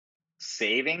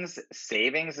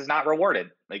savings is not rewarded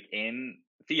like in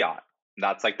fiat.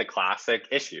 That's like the classic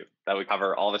issue that we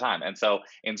cover all the time. And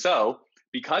so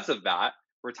because of that,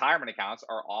 retirement accounts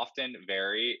are often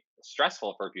very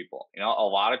stressful for people. You know, a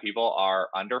lot of people are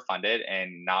underfunded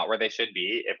and not where they should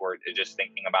be. If we're just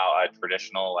thinking about a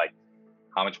traditional, like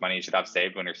how much money you should have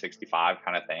saved when you're 65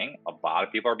 kind of thing, a lot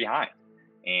of people are behind.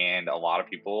 And a lot of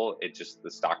people,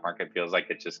 the stock market feels like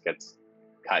it just gets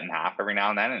cut in half every now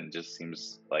and then, and it just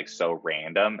seems like so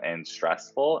random and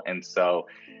stressful. And so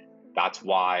that's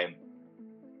why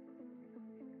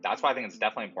I think it's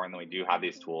definitely important that we do have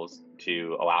these tools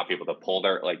to allow people to pull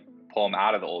them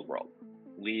out of the old world.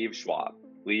 Leave Schwab,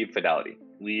 leave Fidelity,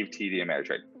 leave TD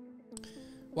Ameritrade.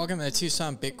 Welcome to the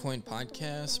Tucson Bitcoin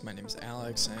podcast. My name is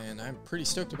Alex, and I'm pretty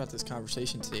stoked about this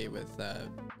conversation today with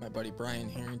my buddy Brian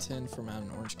Harrington from out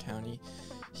in Orange County.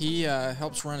 He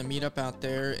helps run a meetup out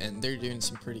there, and they're doing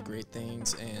some pretty great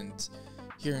things. And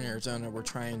here in Arizona, we're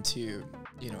trying to,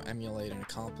 emulate and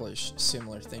accomplish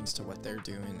similar things to what they're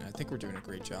doing. I think we're doing a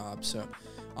great job. So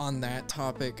on that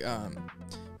topic,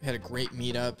 we had a great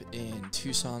meetup in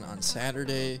Tucson on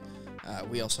Saturday.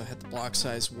 We also had the Block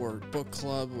Size Word Book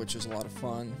Club, which was a lot of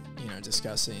fun,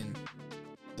 discussing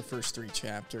the first 3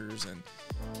 chapters and,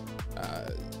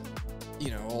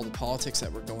 all the politics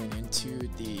that we're going into,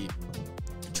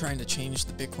 trying to change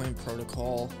the Bitcoin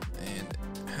protocol and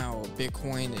how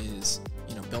Bitcoin is,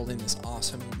 building this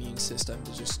awesome immune system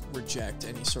to just reject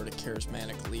any sort of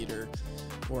charismatic leader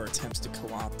or attempts to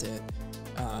co-opt it.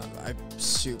 I'm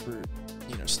super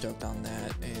stoked on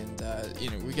that.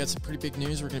 And, we got some pretty big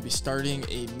news. We're going to be starting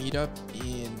a meetup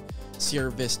in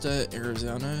Sierra Vista,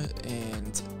 Arizona,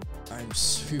 and I'm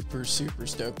super, super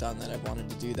stoked on that. I've wanted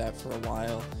to do that for a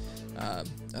while.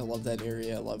 I love that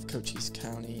area. I love Cochise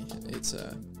County. It's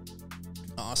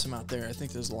awesome out there. I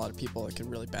think there's a lot of people that could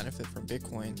really benefit from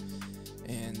Bitcoin.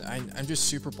 And I'm just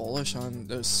super bullish on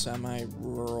those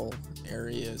semi-rural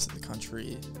areas of the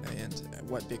country and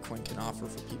what Bitcoin can offer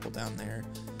for people down there.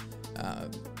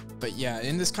 But yeah,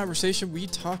 in this conversation, we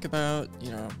talk about,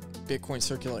 Bitcoin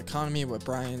circular economy, what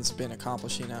Brian's been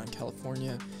accomplishing out in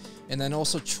California, and then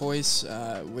also Choice,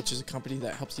 which is a company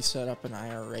that helps you set up an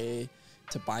IRA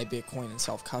to buy Bitcoin and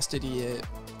self-custody it,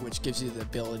 which gives you the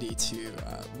ability to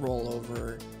roll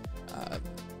over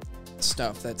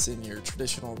stuff that's in your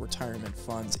traditional retirement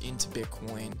funds into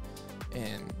Bitcoin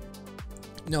and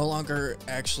no longer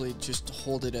actually just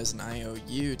hold it as an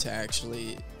IOU to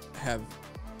actually have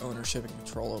ownership and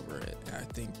control over it. I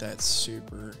think that's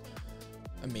super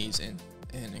amazing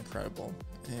and incredible.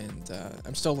 And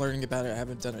I'm still learning about it. I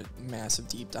haven't done a massive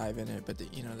deep dive in it, but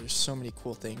there's so many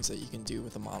cool things that you can do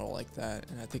with a model like that,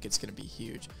 and I think it's going to be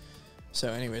huge.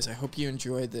 So anyways, I hope you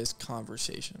enjoyed this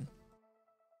conversation.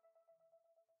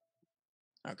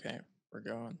 Okay, we're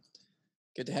going.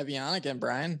 Good to have you on again,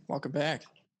 Brian. Welcome back.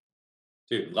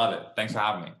 Dude, love it. Thanks for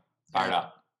having me. Fired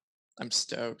up. I'm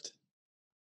stoked.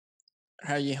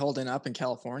 How are you holding up in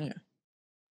California?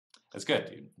 It's good,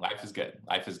 dude. Life is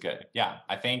good. Yeah,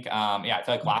 I think, I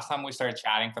feel like last time we started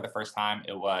chatting for the first time,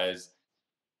 it was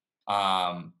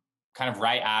kind of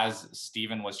right as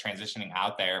Steven was transitioning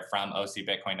out there from OC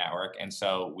Bitcoin Network. And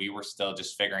so we were still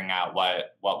just figuring out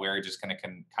what we were just going to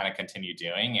kind of continue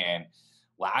doing. And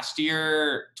last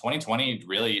year, 2020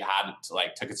 really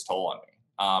took its toll on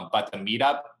me. But the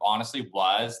meetup honestly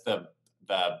was the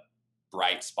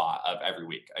bright spot of every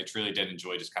week. I truly did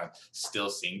enjoy just kind of still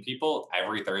seeing people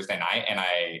every Thursday night. And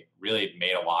I really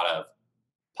made a lot of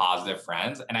positive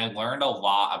friends. And I learned a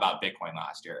lot about Bitcoin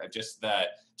last year. Just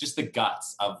the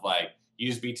guts of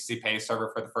use BTC Pay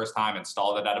server for the first time,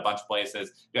 installed it at a bunch of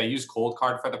places. I used Cold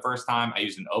Card for the first time. I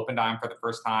used an Open Dime for the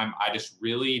first time. I just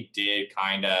really did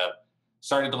kind of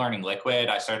started learning Liquid.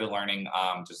 I started learning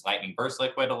just Lightning Burst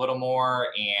Liquid a little more.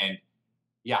 And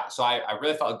yeah, so I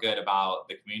really felt good about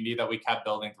the community that we kept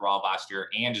building through all last year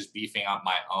and just beefing up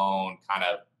my own kind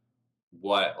of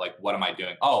what am I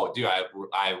doing? Oh, dude,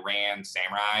 I ran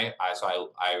Samurai.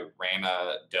 I ran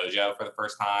a dojo for the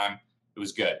first time. It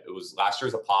was good. Last year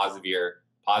was a positive year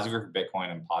for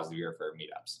Bitcoin and positive year for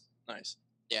meetups. Nice.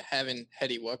 Yeah, having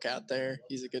Hetty Wook out there,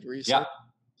 he's a good resource.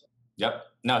 Yep.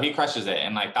 No, he crushes it,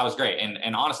 and that was great.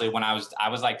 And honestly, when I was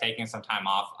taking some time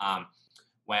off,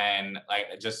 when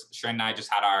Shren and I just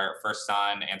had our first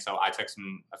son, and so I took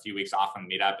a few weeks off from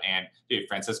Meetup, and dude,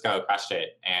 Francisco crushed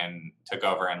it and took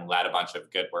over and led a bunch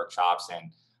of good workshops.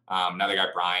 And another guy,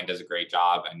 Brian, does a great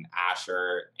job, and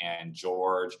Asher and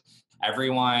George,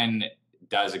 everyone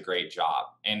does a great job.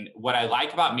 And what I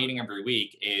like about meeting every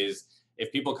week is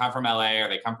if people come from LA or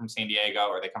they come from San Diego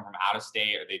or they come from out of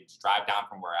state or they drive down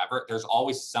from wherever, there's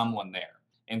always someone there.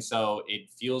 And so it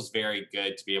feels very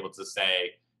good to be able to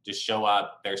say, just show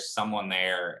up. There's someone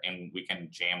there, and we can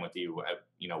jam with you.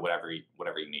 Whatever you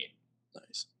need.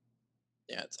 Nice.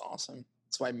 Yeah, it's awesome.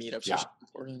 That's why meetups are Yeah. so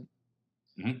important.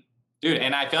 Mm-hmm. Dude,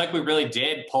 and I feel like we really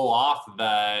did pull off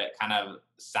the kind of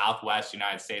Southwest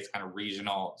United States kind of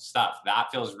regional stuff.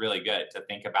 That feels really good to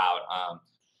think about.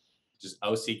 Just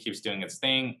OC keeps doing its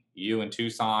thing. You in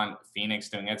Tucson, Phoenix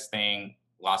doing its thing.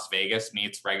 Las Vegas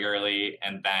meets regularly,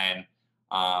 and then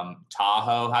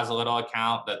Tahoe has a little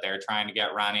account that they're trying to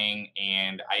get running.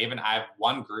 And I have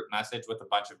one group message with a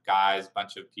bunch of guys,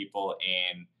 bunch of people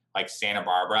in like Santa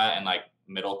Barbara and like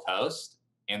Middle Coast,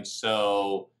 and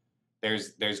so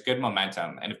there's good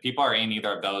momentum. And if people are in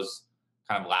either of those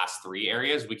kind of last three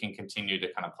areas, we can continue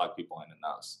to kind of plug people in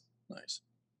those. Nice.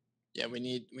 Yeah, we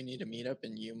need a meetup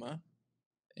in Yuma,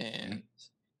 and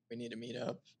we need a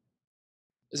meetup.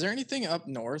 Is there anything up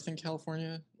north in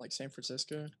California, like San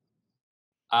Francisco?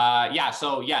 Yeah.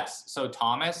 So yes. So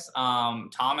Thomas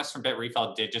from Bit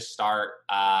Refill did just start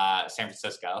San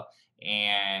Francisco,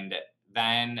 and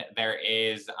then there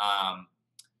is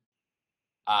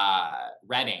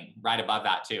Reading right above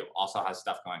that too. Also has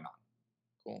stuff going on.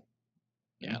 Cool.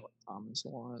 Yeah, I like Thomas a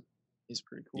lot. He's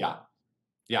pretty cool. Yeah.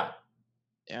 Yeah.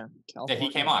 Yeah. Yeah, he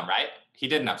came on, right? He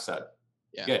did an episode.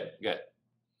 Yeah. Good.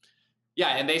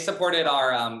 Yeah, and they supported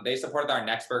our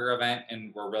Next Burger event,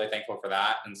 and we're really thankful for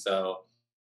that. And so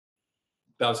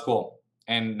that was cool.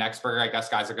 And Next Burger, I guess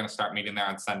guys are going to start meeting there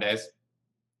on Sundays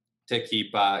to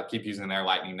keep using their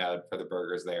Lightning node for the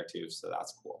burgers there too. So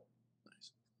that's cool.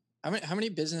 Nice. How many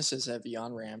businesses have you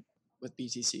on ramp with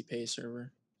BTC Pay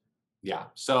server? Yeah.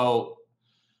 So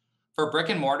for brick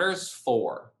and mortars,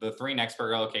 4, the 3 Next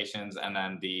Burger locations, and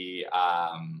then the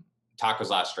Tacos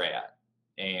La Estrella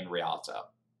in Rialto.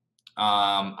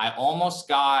 I almost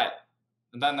got,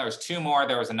 then there was 2 more.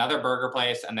 There was another burger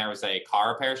place, and there was a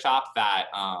car repair shop that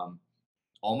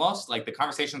almost, like, the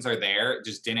conversations are there,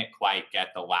 just didn't quite get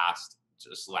the last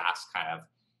kind of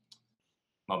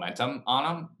momentum on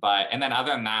them. And then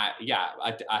other than that, yeah,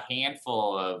 a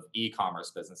handful of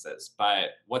e-commerce businesses.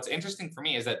 But what's interesting for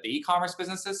me is that the e-commerce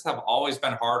businesses have always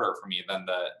been harder for me than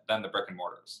the brick and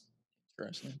mortars.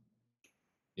 Interesting.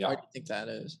 Yeah. Why do you think that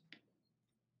is?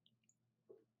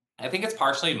 I think it's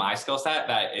partially my skill set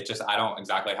that I don't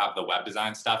exactly have the web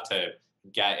design stuff to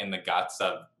get in the guts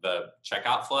of the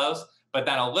checkout flows. But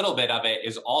then a little bit of it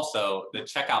is also the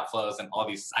checkout flows, and all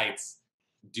these sites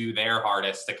do their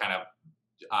hardest to kind of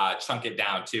chunk it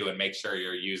down too, and make sure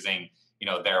you're using,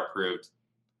 their approved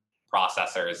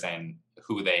processors and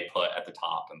who they put at the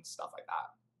top and stuff like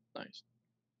that. Nice.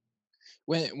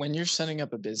 When you're setting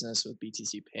up a business with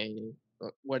BTC Pay,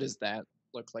 what does that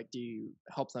look like? Do you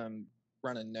help them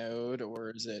run a node,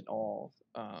 or is it all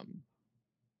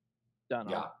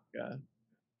done on?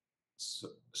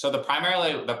 So the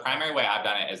primary way I've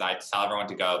done it is I tell everyone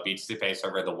to go BTC Pay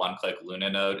server, the one-click Luna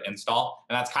node install,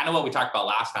 and that's kind of what we talked about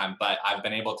last time. But I've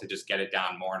been able to just get it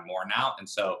down more and more now, and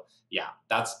so yeah,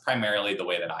 that's primarily the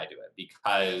way that I do it,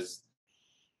 because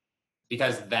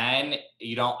then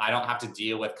I don't have to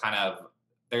deal with kind of,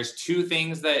 there's 2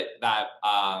 things that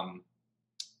kind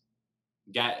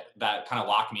of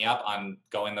lock me up on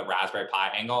going the Raspberry Pi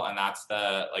angle, and that's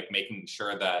the making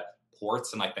sure the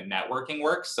ports and like the networking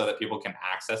works so that people can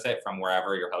access it from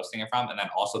wherever you're hosting it from, and then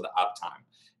also the uptime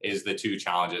is the 2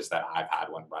 challenges that I've had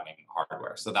when running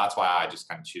hardware. So that's why I just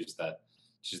kind of choose the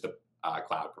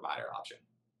cloud provider option.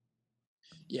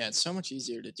 Yeah, it's so much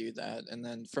easier to do that, and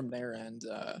then from their end,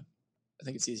 I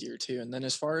think it's easier too. And then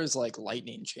as far as like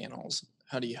Lightning channels,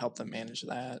 how do you help them manage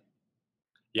that?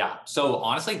 Yeah. So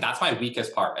honestly, that's my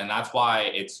weakest part. And that's why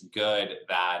it's good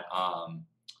that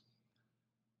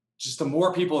just the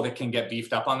more people that can get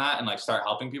beefed up on that and like start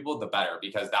helping people, the better,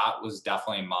 because that was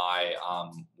definitely my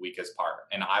weakest part.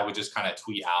 And I would just kind of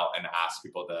tweet out and ask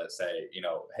people to say,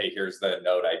 hey, here's the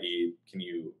node ID. Can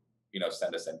you,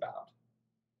 send us inbound?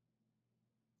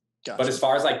 Gotcha. But as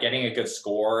far as like getting a good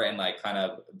score and like kind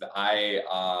of,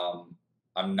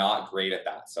 I'm not great at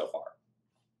that so far.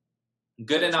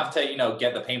 Good enough to,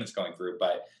 get the payments going through,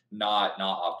 but not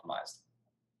optimized.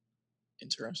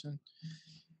 Interesting.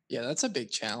 Yeah, that's a big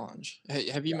challenge.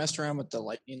 Have you messed around with the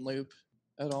Lightning loop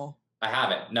at all? I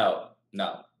haven't. No,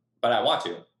 but I want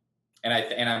to.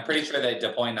 And I'm pretty sure that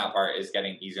deploying that part is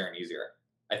getting easier and easier.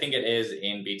 I think it is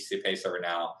in BTC Pay server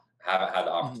now. I haven't had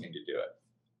the opportunity to do it.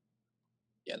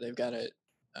 Yeah, they've got it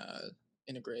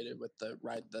integrated with the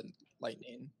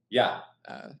Lightning. Yeah.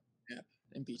 App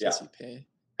in BTC Pay.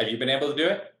 Have you been able to do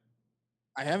it?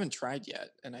 I haven't tried yet,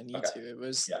 and I need to. It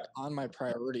was on my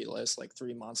priority list like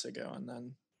 3 months ago, and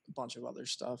then a bunch of other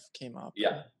stuff came up.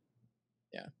 Yeah.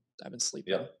 I've been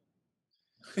sleeping. Yep.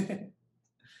 It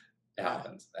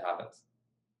happens.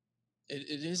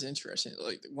 it is interesting.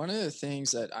 Like one of the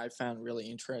things that I found really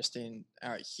interesting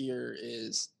out here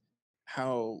is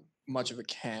how much of a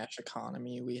cash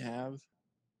economy we have,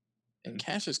 and Mhm,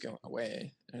 cash is going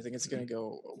away. And I think it's going mhm. to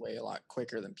go away a lot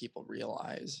quicker than people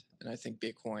realize. And I think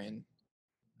Bitcoin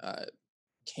uh,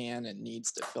 can and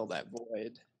needs to fill that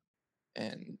void,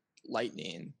 and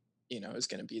Lightning, is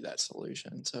going to be that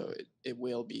solution. So it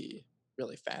will be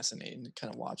really fascinating to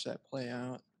kind of watch that play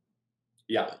out.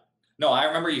 Yeah. But No, I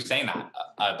remember you saying that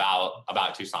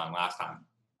about Tucson last time,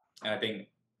 and I think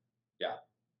yeah,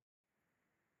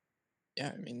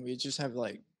 yeah, I mean, we just have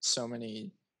like so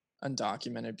many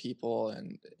undocumented people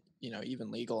and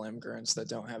even legal immigrants that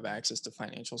don't have access to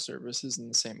financial services in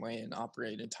the same way and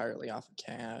operate entirely off of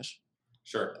cash.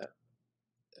 sure. Uh,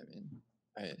 I mean,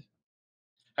 I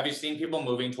Have you seen people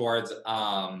moving towards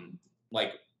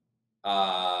like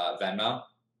Venmo,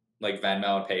 like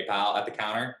Venmo and PayPal at the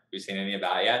counter? Have you seen any of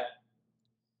that yet?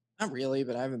 not really,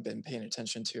 but I haven't been paying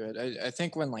attention to it. I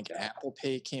think when like Yeah. Apple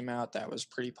Pay came out, that was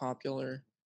pretty popular.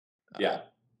 Uh, Yeah.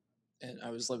 and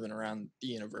I was living around the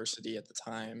university at the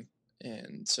time,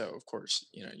 and so of course,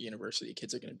 university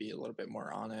kids are going to be a little bit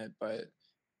more on it. But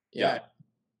yeah, Yeah.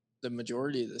 the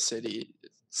majority of the city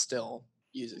still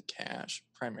uses cash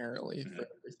primarily for Mhm.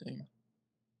 everything.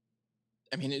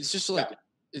 I mean, Yeah. it's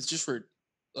just for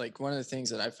like one of the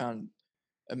things that I found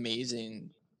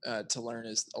amazing to learn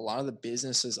is a lot of the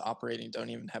businesses operating don't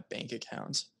even have bank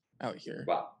accounts out here,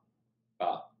 Wow.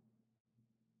 Wow.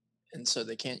 and so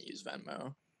they can't use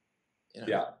Venmo. You know,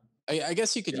 Yeah. I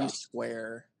guess you could Yeah. use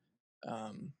Square,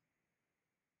 um,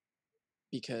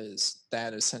 because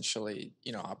that essentially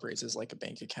operates as like a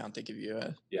bank account. They give you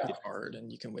a Yeah. card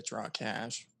and you can withdraw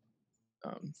cash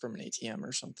from an ATM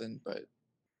or something. But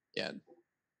yeah,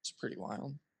 it's pretty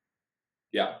wild.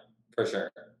 Yeah. For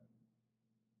sure.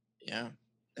 Yeah,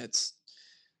 it's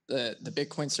the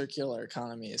Bitcoin circular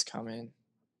economy is coming,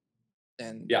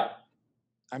 and Yeah.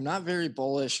 I'm not very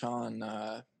bullish on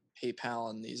PayPal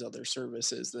and these other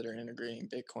services that are integrating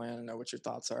Bitcoin. I don't know what your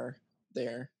thoughts are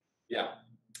there. Yeah.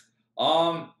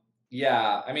 Um.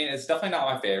 Yeah. I mean, it's definitely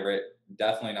not my favorite.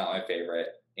 Definitely not my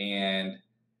favorite. And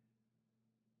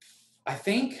I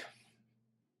think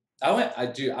I went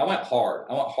hard.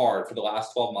 I went hard for the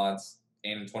last 12 months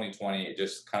and in 2020.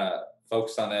 Just kind of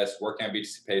focused on this, working on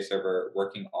BTC Pay Server,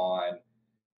 working on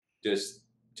just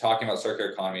talking about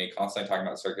circular economy, constantly talking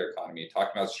about circular economy,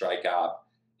 talking about Strike app,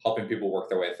 helping people work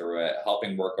their way through it,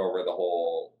 helping work over the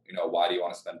whole, why do you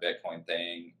want to spend Bitcoin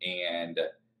thing. And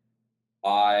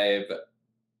I've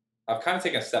I've kind of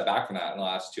taken a step back from that in the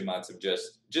last 2 months of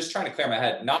just trying to clear my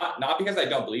head. Not because I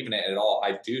don't believe in it at all.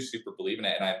 I do super believe in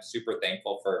it, and I'm super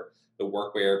thankful for the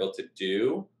work we are able to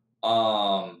do.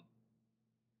 Um,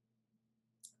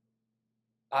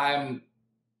 I'm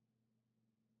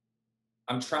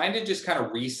I'm trying to just kind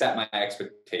of reset my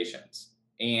expectations,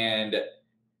 and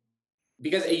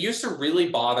because it used to really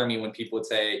bother me when people would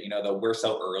say, that we're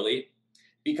so early,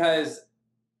 because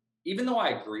even though I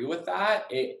agree with that,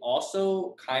 it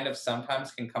also kind of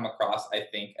sometimes can come across, I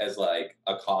think, as like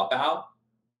a cop out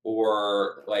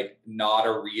or like not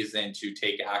a reason to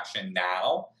take action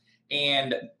now.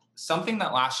 And something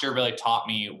that last year really taught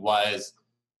me was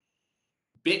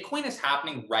Bitcoin is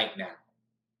happening right now.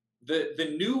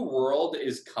 The new world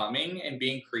is coming and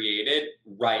being created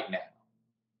right now.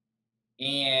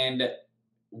 And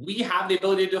we have the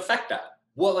ability to affect that.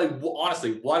 Well, like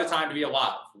honestly, what a time to be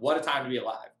alive. What a time to be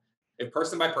alive. If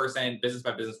person by person, business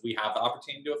by business, we have the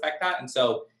opportunity to affect that. And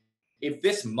so if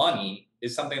this money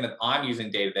is something that I'm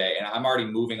using day to day and I'm already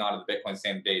moving on to the Bitcoin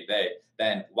standard day to day,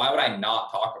 then why would I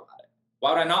not talk about it?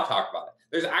 Why would I not talk about it?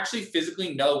 There's actually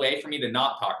physically no way for me to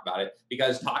not talk about it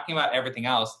because talking about everything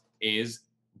else is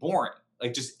boring.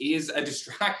 Like just is a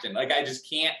distraction. Like I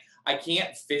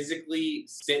can't physically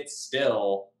sit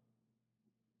still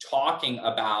talking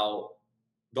about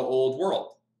the old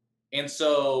world. And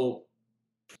so,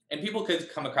 and people could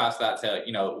come across that and say, like,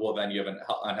 well, then you have an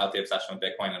unhealthy obsession with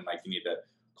Bitcoin and like you need to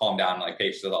calm down and like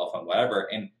pay to the phone, whatever.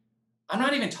 And I'm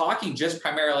not even talking just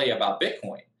primarily about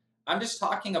Bitcoin. I'm just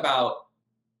talking about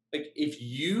like if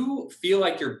you feel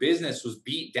like your business was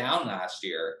beat down last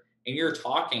year and you're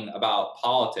talking about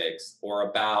politics or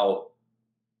about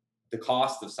the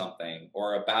cost of something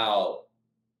or about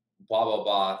blah blah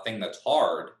blah thing that's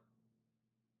hard,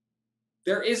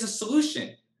 there is a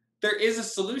solution. There is a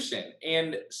solution.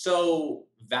 And so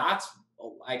that's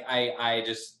I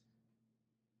just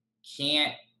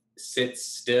can't sit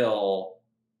still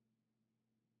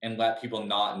and let people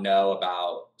not know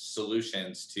about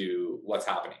solutions to what's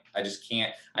happening. I just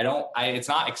can't. It's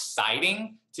not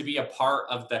exciting to be a part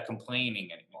of the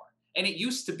complaining anymore. And it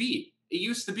used to be. It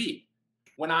used to be.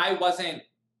 when I wasn't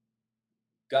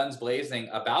guns blazing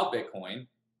about Bitcoin,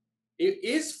 it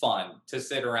is fun to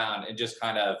sit around and just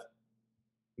kind of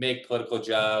make political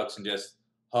jokes and just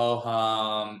ho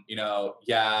hum,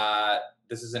 yeah,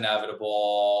 this is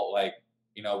inevitable. Like,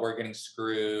 we're getting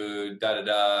screwed, da da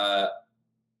da.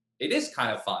 It is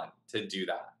kind of fun to do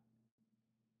that.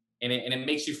 And it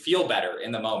makes you feel better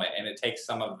in the moment. And it takes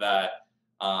some of the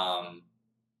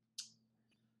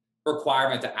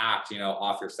requirement to act,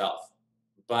 off yourself.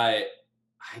 But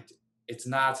it's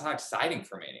not exciting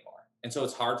for me anymore. And so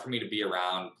it's hard for me to be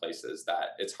around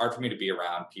it's hard for me to be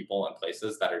around people and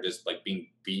places that are just like being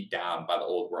beat down by the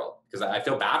old world, because I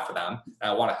feel bad for them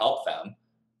and I want to help them.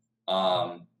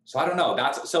 So I don't know.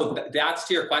 That's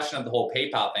to your question of the whole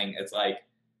PayPal thing. It's like,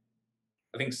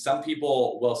 I think some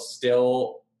people will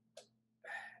still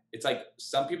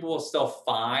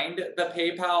find the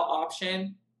PayPal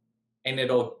option, and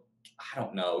it'll, I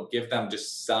don't know, give them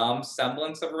just some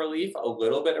semblance of relief, a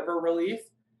little bit of a relief,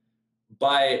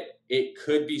 but it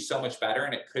could be so much better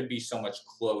and it could be so much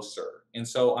closer. And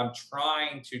so I'm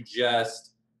trying to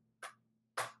just,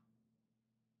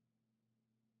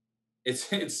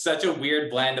 it's such a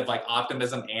weird blend of like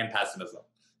optimism and pessimism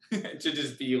to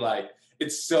just be like,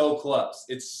 it's so close.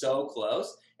 It's so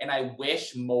close. And I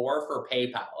wish more for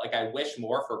PayPal. Like, I wish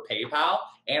more for PayPal,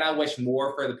 and I wish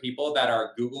more for the people that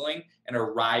are Googling and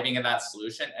arriving at that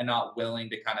solution and not willing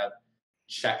to kind of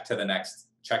check to the next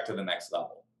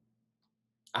level.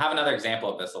 I have another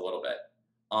example of this a little bit.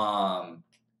 I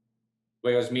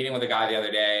was meeting with a guy the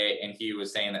other day, and he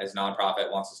was saying that his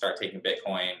nonprofit wants to start taking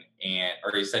Bitcoin,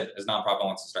 or he said his nonprofit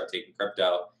wants to start taking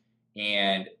crypto.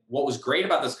 And what was great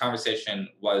about this conversation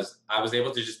was I was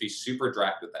able to just be super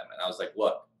direct with them. And I was like,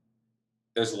 look,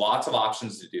 there's lots of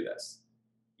options to do this.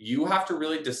 You have to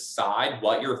really decide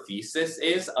what your thesis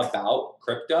is about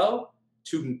crypto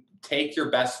to take your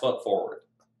best foot forward.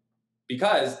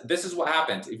 Because this is what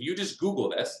happens. If you just Google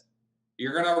this,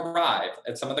 you're going to arrive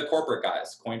at some of the corporate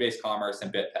guys, Coinbase Commerce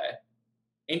and BitPay.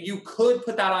 And you could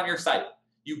put that on your site.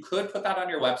 You could put that on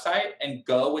your website and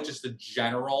go with just the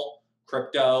general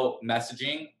crypto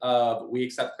messaging of we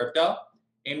accept crypto.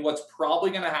 And what's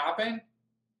probably going to happen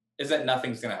is that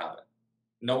nothing's going to happen.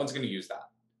 No one's going to use that.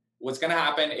 What's going to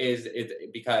happen is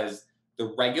because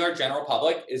the regular general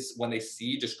public is, when they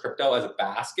see just crypto as a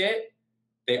basket,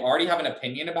 they already have an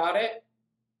opinion about it,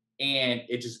 and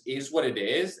it just is what it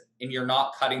is, and you're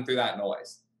not cutting through that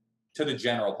noise to the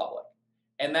general public.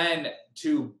 And then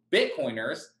to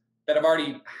Bitcoiners that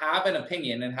already have an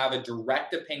opinion and have a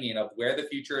direct opinion of where the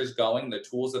future is going, the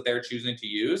tools that they're choosing to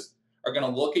use, are going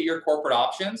to look at your corporate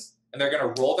options, and they're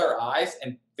going to roll their eyes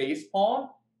and facepalm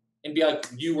and be like,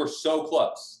 you were so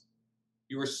close.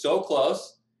 You were so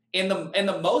close. And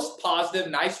the most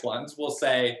positive, nice ones will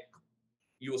say,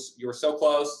 you were so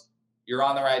close, you're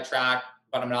on the right track,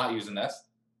 but I'm not using this.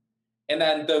 And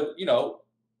then the,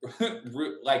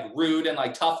 like rude and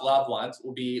like tough love ones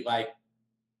will be like,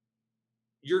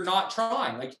 you're not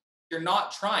trying. Like, you're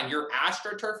not trying. You're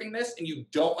astroturfing this, and you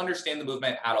don't understand the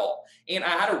movement at all. And I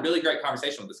had a really great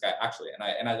conversation with this guy, actually,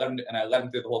 and I let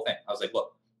him through the whole thing. I was like,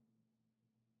 look,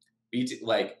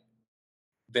 like,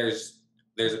 there's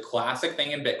a classic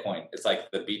thing in Bitcoin. It's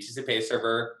like the BTC Pay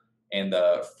server and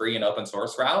the free and open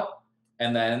source route.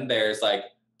 And then there's like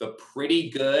the pretty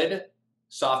good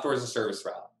software as a service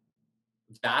route.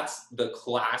 That's the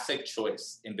classic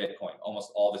choice in Bitcoin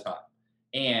almost all the time.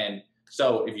 And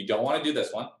so if you don't want to do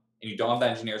this one, and you don't have the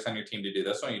engineers on your team to do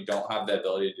this one, you don't have the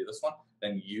ability to do this one,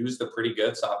 then use the pretty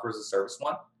good software as a service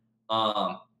one.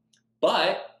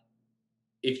 But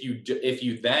if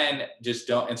you then just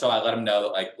don't, and so I let them know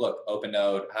that, like, look,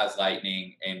 OpenNode has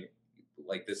Lightning, and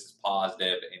like, this is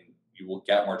positive, and you will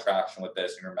get more traction with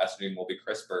this, and your messaging will be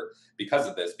crisper because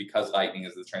of this, because Lightning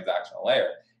is the transactional layer.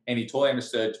 And he totally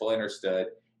understood.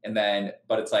 And then,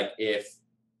 but it's like, if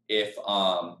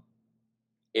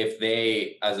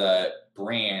they as a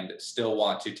brand still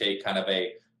want to take kind of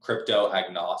a crypto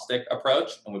agnostic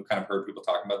approach, and we've kind of heard people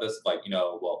talking about this, like,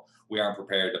 well, we aren't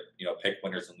prepared to pick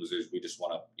winners and losers. We just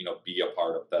want to, be a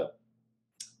part of the,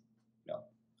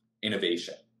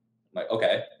 innovation. I'm like,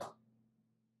 okay,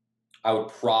 I would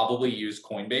probably use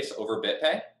Coinbase over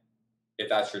BitPay if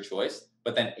that's your choice.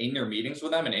 But then in your meetings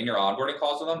with them and in your onboarding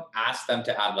calls with them, ask them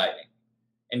to add Lightning.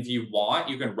 And if you want,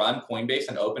 you can run Coinbase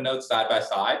and OpenNode side by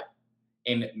side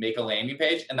and make a landing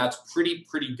page, and that's pretty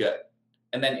good.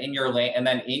 And then in your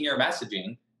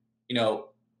messaging,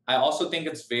 I also think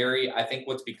I think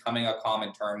what's becoming a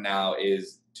common term now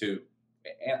is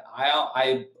and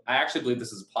I actually believe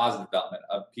this is a positive development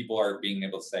of people are being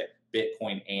able to say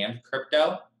Bitcoin and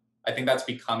crypto. I think that's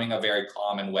becoming a very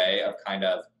common way of kind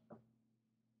of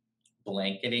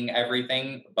blanketing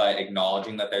everything, but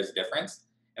acknowledging that there's a difference.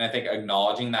 And I think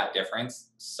acknowledging that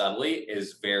difference subtly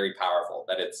is very powerful.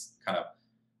 That it's kind of,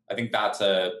 I think that's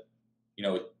a,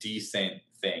 decent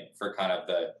thing for kind of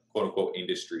the quote unquote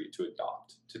industry to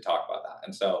adopt, to talk about that.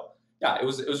 And so, yeah, it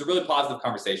was a really positive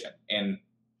conversation. And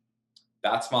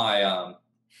that's my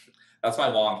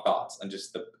long thoughts on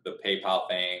just the PayPal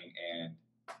thing. And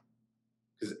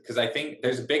because I think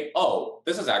there's a big,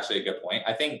 this is actually a good point.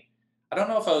 I don't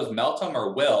know if it was Meltem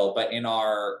or Will, but in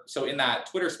that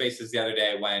Twitter Spaces the other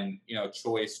day when,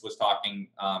 Choice was talking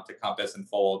to Compass and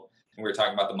Fold, and we were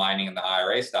talking about the mining and the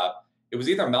IRA stuff, it was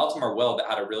either Meltem or Will that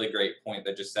had a really great point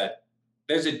that just said,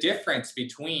 there's a difference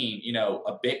between,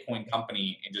 a Bitcoin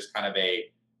company and just kind of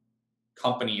a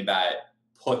company that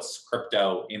puts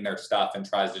crypto in their stuff and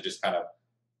tries to just kind of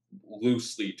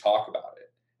loosely talk about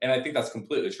it. And I think that's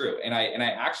completely true. And I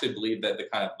actually believe that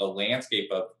the landscape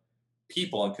of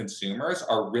people and consumers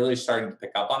are really starting to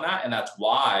pick up on that. And that's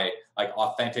why like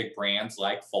authentic brands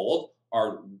like Fold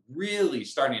are really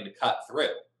starting to cut through.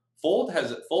 Fold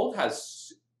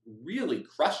has really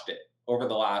crushed it over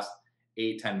the last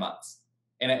 8-10 months.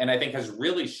 And I think has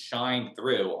really shined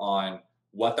through on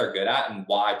what they're good at and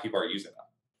why people are using them.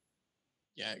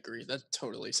 Yeah, I agree. That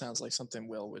totally sounds like something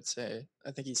Will would say.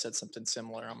 I think he said something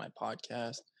similar on my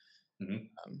podcast. Mm-hmm.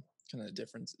 Kind of the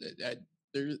difference.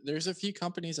 There's a few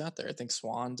companies out there. I think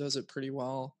Swan does it pretty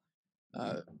well.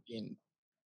 I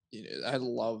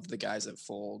love the guys at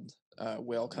Fold.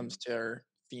 Will comes to our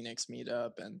Phoenix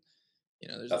meetup, and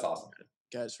there's That's awesome.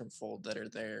 guys from Fold that are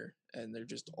there, and they're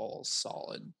just all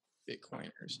solid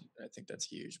Bitcoiners. I think that's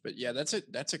huge. But yeah, that's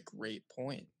a great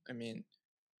point. I mean,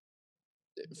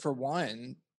 for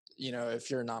one, if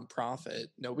you're a nonprofit,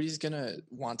 nobody's gonna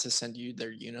want to send you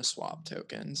their Uniswap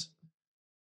tokens.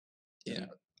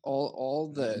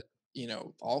 All the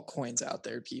altcoins out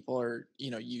there, people are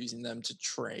using them to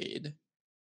trade,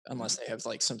 unless they have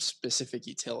like some specific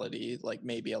utility, like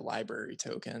maybe a library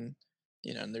token,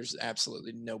 and there's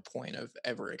absolutely no point of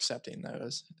ever accepting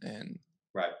those. And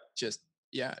right, just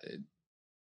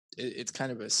it's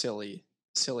kind of a silly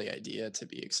idea to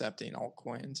be accepting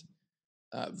altcoins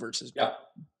versus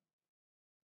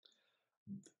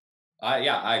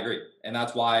I agree. And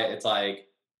that's why it's like,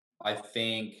 I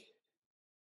think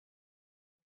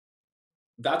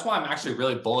that's why I'm actually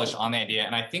really bullish on the idea.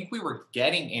 And I think we were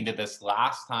getting into this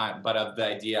last time, but of the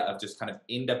idea of just kind of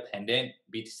independent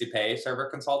BTC Pay server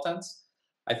consultants,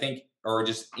 I think, or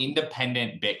just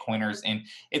independent Bitcoiners. And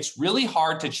it's really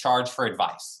hard to charge for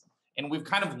advice. And we've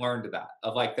kind of learned that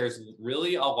of like, there's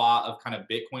really a lot of kind of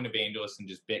Bitcoin evangelists and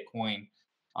just Bitcoin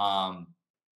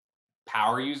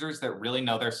power users that really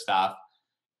know their stuff.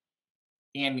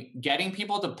 And getting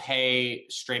people to pay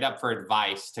straight up for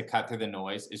advice to cut through the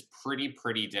noise is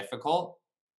pretty difficult.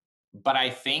 But I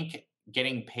think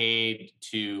getting paid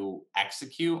to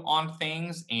execute on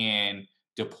things and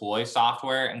deploy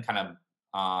software and kind of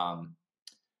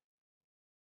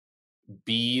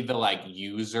be the like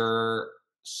user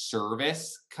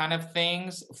service kind of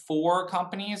things for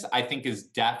companies, I think is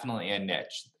definitely a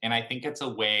niche. And I think it's a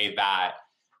way that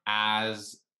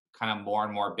as kind of more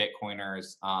and more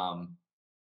Bitcoiners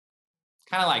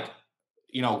kind of like,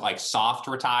 like soft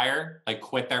retire, like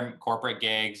quit their corporate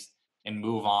gigs and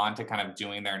move on to kind of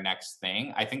doing their next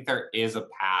thing. I think there is a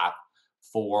path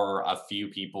for a few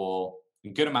people, a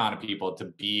good amount of people, to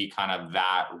be kind of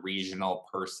that regional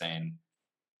person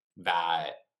that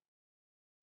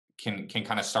can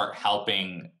kind of start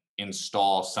helping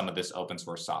install some of this open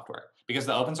source software, because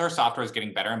the open source software is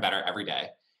getting better and better every day.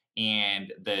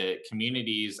 And the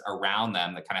communities around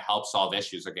them that kind of help solve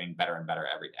issues are getting better and better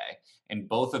every day. And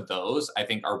both of those, I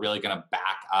think, are really going to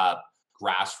back up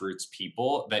grassroots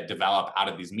people that develop out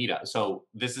of these meetups. So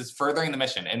this is furthering the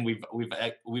mission, and we've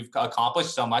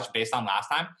accomplished so much based on last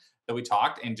time that we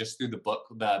talked, and just through the book,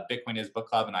 the Bitcoin is book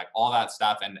club, and like all that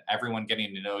stuff, and everyone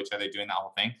getting to know each other, doing that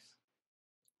whole thing.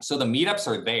 So the meetups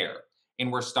are there,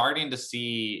 and we're starting to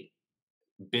see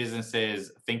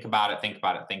businesses think about it.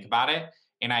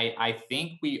 And I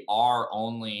think we are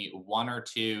only one or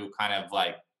two kind of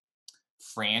like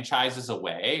franchises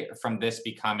away from this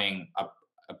becoming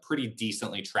a pretty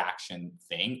decently traction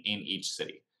thing in each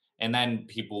city. And then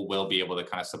people will be able to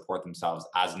kind of support themselves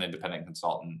as an independent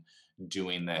consultant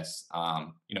doing this,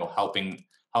 helping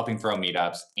throw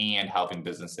meetups and helping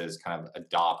businesses kind of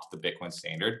adopt the Bitcoin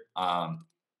standard.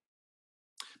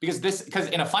 Because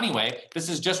in a funny way, this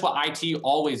is just what IT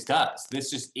always does.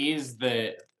 This just is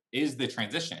the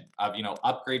transition of,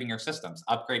 upgrading your systems.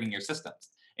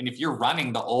 And if you're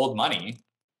running the old money,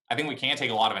 I think we can take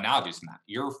a lot of analogies from that.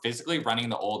 You're physically running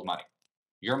the old money.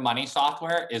 Your money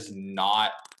software is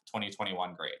not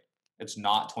 2021 grade. It's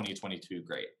not 2022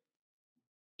 great.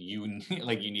 You need,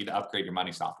 like, you need to upgrade your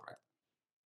money software.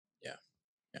 Yeah.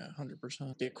 Yeah,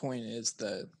 100%. Bitcoin is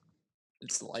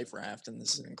it's the life raft, and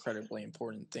this is an incredibly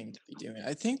important thing to be doing.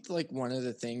 I think like one of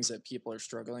the things that people are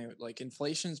struggling with, like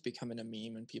inflation's becoming a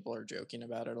meme and people are joking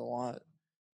about it a lot.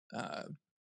 Uh,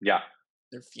 Yeah.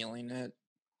 they're feeling it.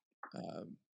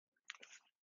 Um,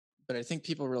 but I think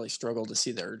people really struggle to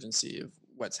see the urgency of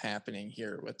what's happening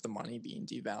here with the money being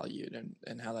devalued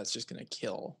and how that's just going to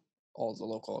kill all the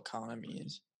local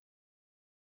economies.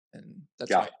 And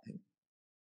that's why Yeah. I think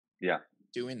Yeah.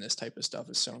 doing this type of stuff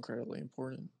is so incredibly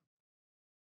important.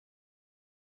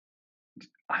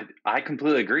 I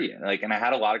completely agree. Like, and I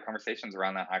had a lot of conversations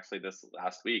around that actually this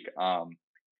last week.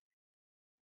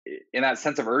 In that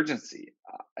sense of urgency,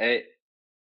 it,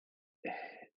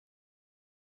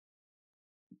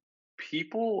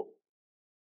 people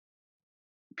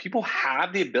people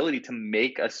have the ability to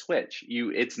make a switch.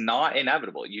 It's not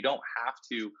inevitable. You don't have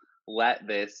to let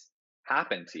this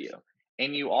happen to you.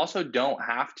 And you also don't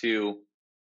have to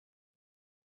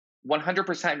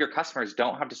 100% of your customers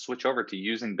don't have to switch over to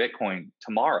using Bitcoin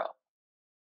tomorrow.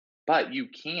 But you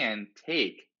can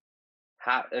take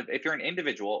if you're an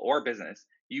individual or business,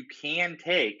 you can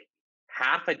take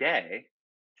half a day,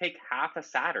 take half a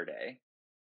Saturday,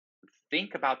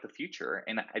 think about the future,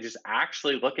 and I just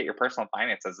actually look at your personal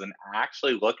finances and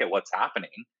actually look at what's happening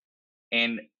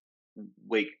and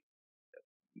like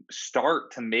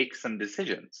start to make some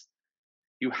decisions.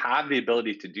 You have the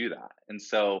ability to do that. And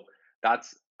so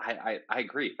that's I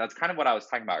agree. That's kind of what I was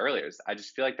talking about earlier. Is I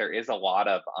just feel like there is a lot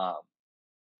of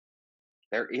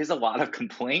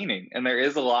complaining, and there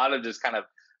is a lot of just kind of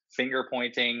finger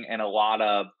pointing, and a lot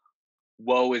of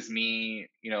woe is me,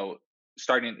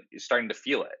 starting to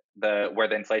feel it. Where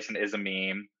the inflation is a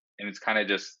meme, and it's kind of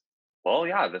just, well,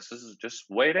 yeah, this is just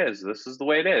the way it is. This is the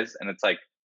way it is. And it's like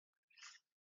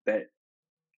that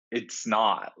it's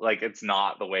not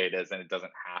the way it is, and it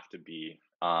doesn't have to be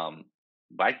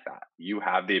like that. You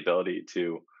have the ability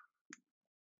to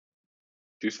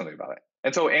do something about it.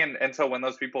 And so when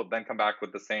those people then come back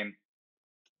with the same,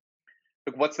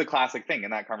 like, what's the classic thing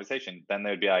in that conversation? Then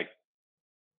they'd be like,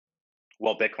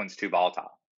 well, Bitcoin's too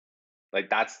volatile. Like,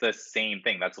 that's the same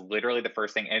thing. That's literally the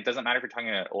first thing. And it doesn't matter if you're talking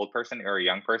to an old person or a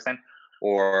young person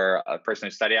or a person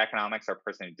who studied economics or a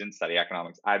person who didn't study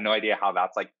economics. I have no idea how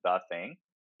that's like the thing,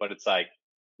 but it's like,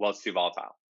 well, it's too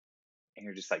volatile. And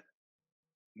you're just like,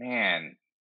 man,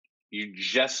 you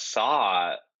just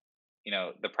saw,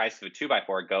 the price of a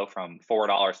 2x4 go from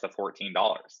 $4 to $14.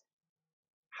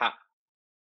 How,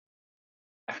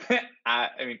 I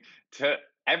mean,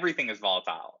 everything is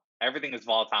volatile. Everything is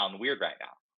volatile and weird right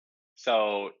now.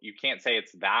 So you can't say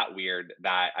it's that weird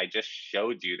that I just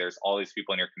showed you there's all these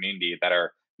people in your community that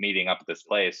are meeting up at this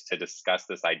place to discuss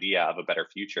this idea of a better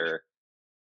future.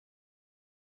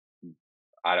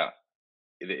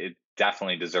 It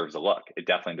definitely deserves a look. It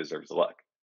definitely deserves a look.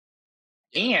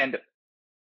 And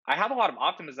I have a lot of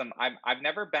optimism. I've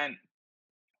never been,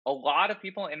 a lot of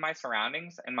people in my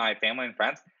surroundings and my family and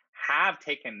friends have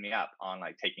taken me up on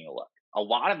like taking a look. A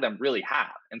lot of them really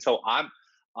have. And so I'm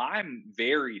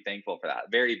very thankful for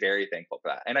that. Very, very thankful for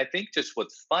that. And I think just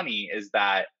what's funny is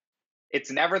that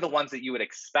it's never the ones that you would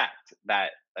expect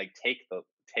that like take the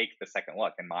second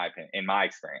look, in my opinion, in my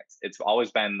experience. It's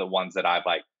always been the ones that I've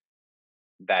like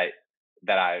that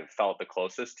I've felt the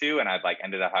closest to, and I've like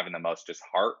ended up having the most just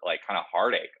kind of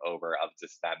heartache over, of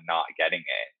just them not getting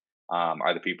it,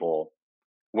 are the people.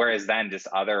 Whereas then just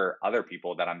other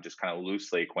people that I'm just kind of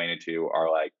loosely acquainted to are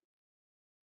like,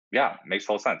 yeah, makes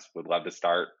total sense. Would love to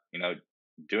start,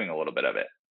 doing a little bit of it.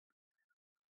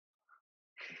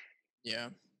 Yeah.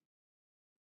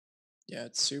 Yeah,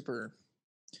 it's super.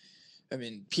 I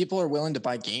mean, people are willing to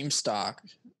buy GameStop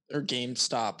or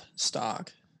GameStop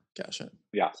stock. Gosh, it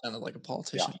Yeah. sounded like a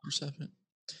politician for a second.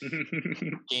 Yeah.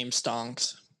 Game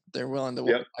stonks. They're willing to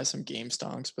Yep. buy some game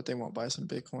stonks, but they won't buy some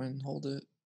Bitcoin and hold it.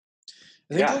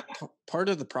 I think Yeah. like part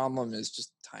of the problem is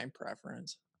just time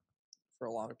preference for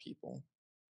a lot of people.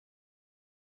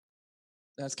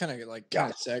 That's kind of like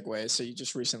Yeah. segue. So you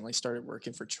just recently started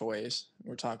working for Choice.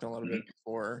 We are talking a little bit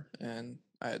before, and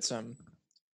I had some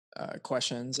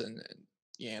questions, and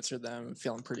you answered them. I'm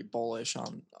feeling pretty bullish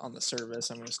on the service.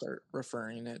 I'm going to start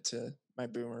referring it to my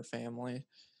boomer family.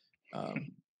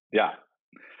 Yeah.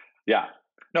 Yeah.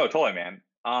 No, totally, man.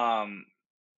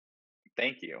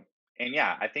 Thank you. And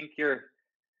yeah, I think you're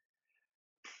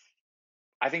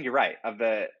right. Of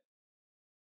the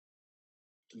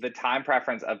time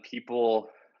preference of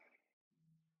people,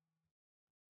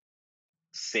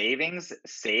 savings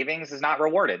is not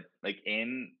rewarded like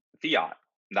in fiat.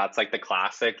 That's like the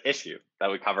classic issue that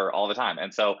we cover all the time.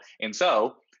 And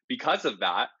so because of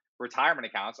that, retirement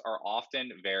accounts are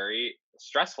often very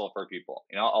stressful for people.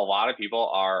 A lot of people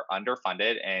are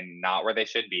underfunded and not where they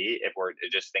should be if we're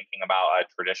just thinking about a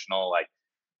traditional, like,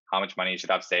 how much money you should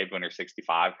have saved when you're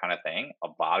 65 kind of thing. A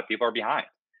lot of people are behind.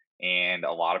 And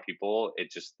a lot of people,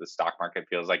 the stock market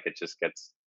feels like it just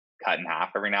gets cut in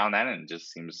half every now and then, and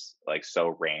just seems like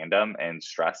so random and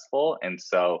stressful. And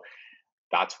so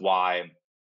that's why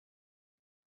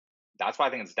I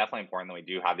think it's definitely important that we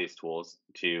do have these tools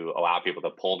to allow people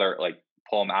to pull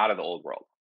them out of the old world,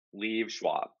 leave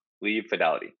Schwab, leave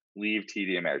Fidelity, leave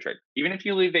TD Ameritrade. Even if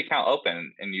you leave the account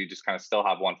open and you just kind of still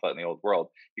have one foot in the old world,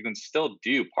 you can still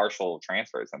do partial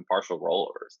transfers and partial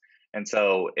rollovers. And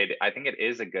so I think it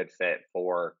is a good fit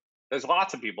for. There's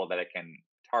lots of people that it can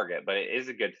target, but it is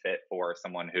a good fit for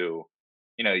someone who,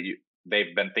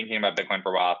 they've been thinking about Bitcoin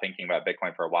for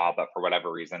a while, but for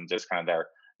whatever reason, just kind of their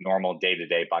normal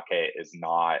day-to-day bucket is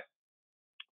not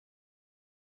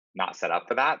set up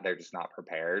for that. They're just not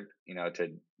prepared,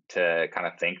 to kind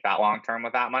of think that long term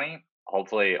with that money.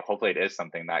 Hopefully it is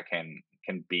something that can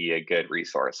be a good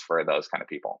resource for those kind of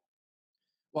people.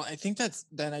 Well, I think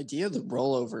that idea of the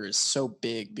rollover is so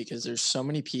big because there's so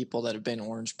many people that have been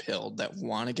orange pilled that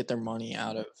want to get their money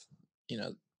out of, you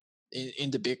know,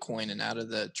 into Bitcoin and out of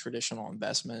the traditional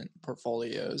investment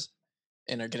portfolios,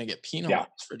 and are going to get Yeah,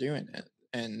 penalized for doing it.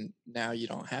 And now you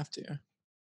don't have to.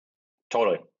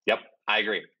 totally. Yep, I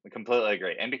agree. I completely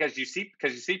agree. And because you see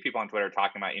people on Twitter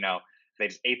talking about, they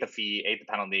just ate the fee, ate the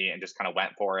penalty, and just kind of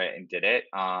went for it and did it.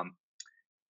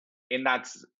 And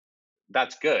that's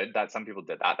good that some people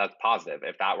did that. That's positive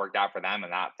if that worked out for them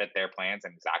and that fit their plans.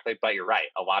 And exactly. But you're right.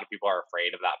 A lot of people are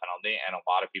afraid of that penalty, and a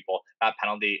lot of people, that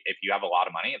penalty, if you have a lot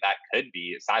of money, that could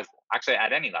be sizable. Actually,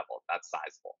 at any level, that's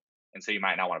sizable. And so you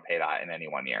might not want to pay that in any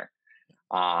one year.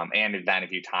 And then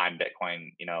if you time Bitcoin,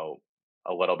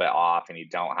 a little bit off, and you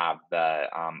don't have the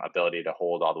ability to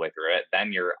hold all the way through it,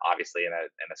 then you're obviously in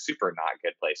a super not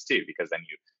good place too, because then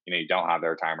you don't have the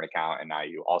retirement account, and now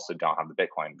you also don't have the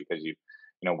Bitcoin because you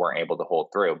weren't able to hold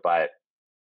through. But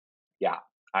yeah,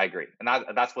 I agree, and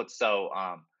that's what's so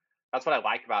that's what I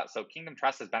like about it. So Kingdom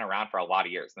Trust has been around for a lot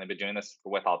of years, and they've been doing this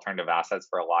with alternative assets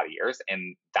for a lot of years,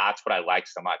 and that's what I like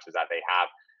so much is that they have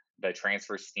the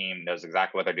transfers team knows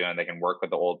exactly what they're doing. They can work with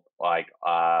the old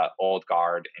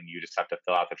guard, and you just have to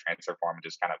fill out the transfer form and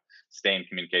just kind of stay in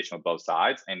communication with both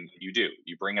sides. And you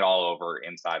bring it all over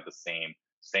inside the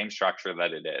same structure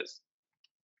that it is.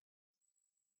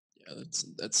 Yeah,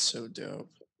 that's so dope.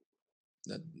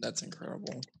 That's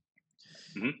incredible.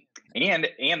 Mm-hmm.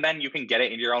 And then you can get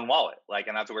it in your own wallet,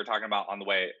 and that's what we are talking about on the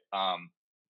way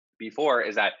before.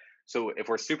 Is that so? If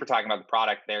we're super talking about the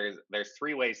product, there's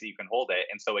three ways that you can hold it,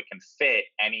 and so it can fit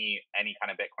any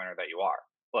kind of Bitcoiner that you are.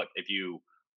 Look, if you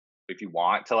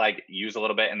want to use a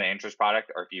little bit in the interest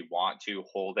product, or if you want to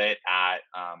hold it at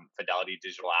Fidelity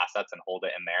Digital Assets and hold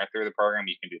it in there through the program,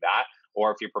 you can do that.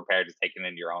 Or if you're prepared to take it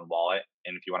into your own wallet,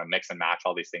 and if you want to mix and match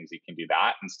all these things, you can do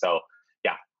that. And so,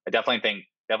 yeah, I definitely think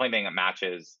it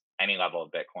matches any level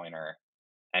of Bitcoin or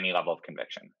any level of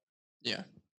conviction. Yeah,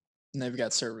 and they've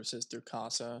got services through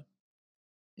Casa.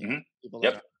 Mm-hmm. People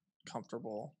Yep. that are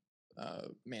comfortable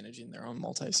managing their own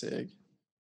multi-sig.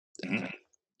 Mm-hmm.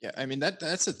 Yeah, I mean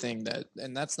that's the thing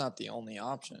and that's not the only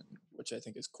option, which I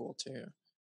think is cool too.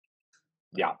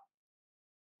 Yeah,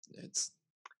 It's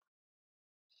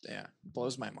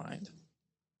blows my mind.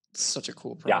 It's such a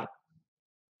cool yeah. product.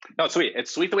 No, it's sweet.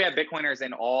 It's sweet that we have Bitcoiners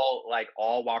in all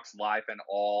walks of life and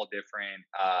all different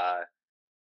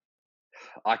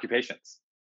occupations.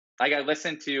 I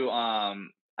listened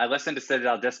to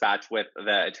Citadel Dispatch with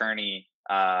the attorney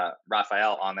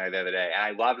Raphael on there the other day, and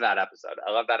I loved that episode.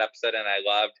 And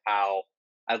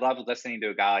I loved listening to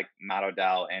a guy like Matt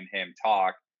Odell and him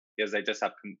talk, because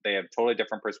they have totally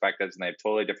different perspectives, and they have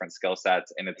totally different skill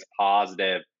sets, and it's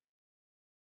positive.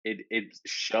 It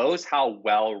shows how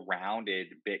well-rounded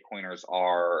Bitcoiners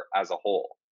are as a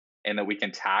whole, and that we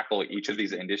can tackle each of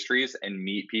these industries and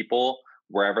meet people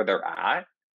wherever they're at.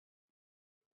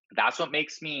 That's what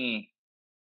makes me.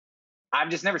 I've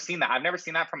just never seen that. I've never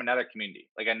seen that from another community.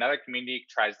 Another community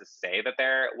tries to say that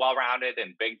they're well-rounded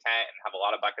and big tent and have a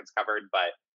lot of buckets covered,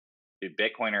 but the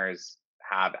Bitcoiners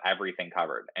have everything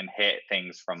covered and hit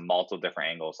things from multiple different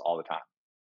angles all the time.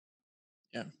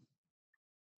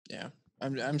 Yeah.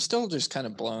 I'm still just kind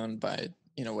of blown by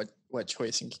what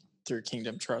choicing through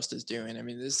Kingdom Trust is doing. I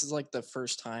mean, this is the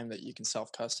first time that you can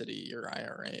self custody your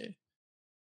IRA.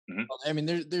 Mm-hmm. I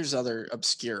mean, there's other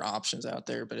obscure options out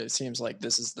there, but it seems like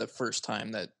this is the first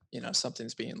time that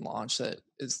something's being launched that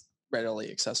is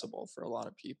readily accessible for a lot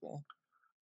of people.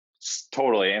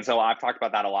 Totally. And so I've talked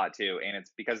about that a lot too. And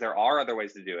it's because there are other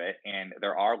ways to do it. And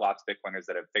there are lots of Bitcoiners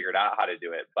that have figured out how to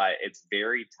do it, but it's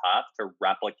very tough to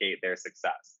replicate their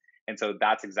success. And so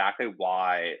that's exactly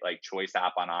why like Choice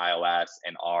app on iOS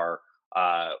and our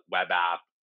web app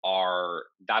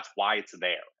that's why it's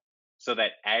there. So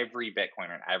that every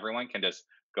Bitcoiner and everyone can just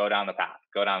go down the path,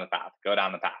 go down the path, go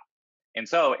down the path. And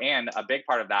so, and a big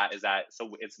part of that is that,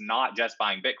 so it's not just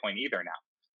buying Bitcoin either now.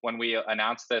 When we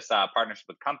announced this partnership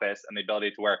with Compass and the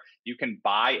ability to where you can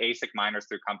buy ASIC miners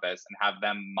through Compass and have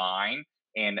them mine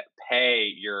and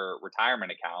pay your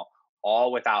retirement account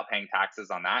all without paying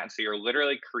taxes on that. And so you're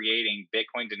literally creating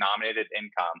Bitcoin denominated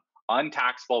income,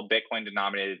 untaxable Bitcoin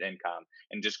denominated income,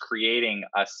 and just creating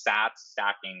a SAT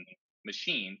stacking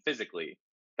machine physically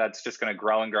that's just going to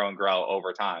grow and grow and grow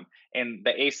over time. And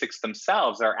the ASICs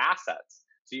themselves are assets.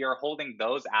 So you're holding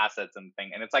those assets and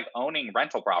thing, and it's like owning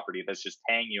rental property that's just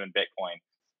paying you in Bitcoin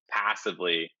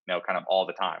passively, kind of all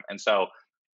the time. And so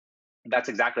that's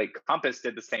exactly, Compass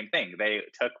did the same thing. They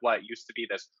took what used to be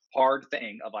this hard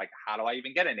thing of like, how do I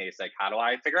even get an ASIC? How do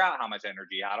I figure out how much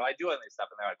energy? How do I do all this stuff?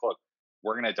 And they're like, look,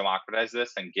 we're going to democratize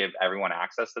this and give everyone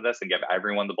access to this and give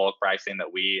everyone the bulk pricing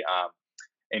that we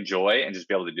enjoy and just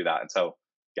be able to do that. And so,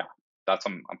 yeah,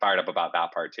 I'm fired up about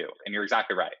that part too. And you're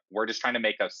exactly right. We're just trying to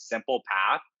make a simple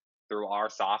path through our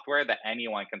software that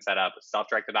anyone can set up: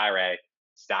 self-directed IRA,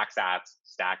 stack sats,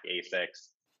 stack ASICs,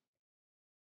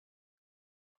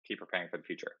 keep preparing for the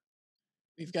future.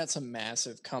 We've got some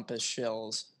massive Compass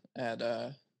shills at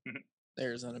the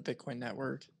Arizona Bitcoin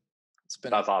Network. It's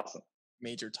been That's awesome.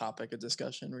 Major topic of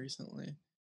discussion recently.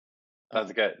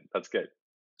 That's good. That's good.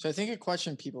 So I think a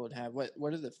question people would have: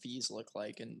 what do the fees look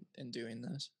like in doing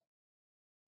this?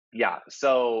 Yeah.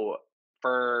 So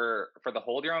for the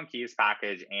hold your own keys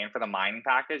package and for the mining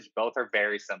package, both are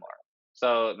very similar.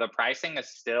 So the pricing is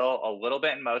still a little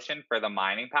bit in motion for the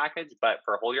mining package, but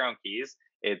for hold your own keys,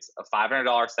 it's a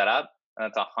 $500 setup and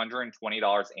it's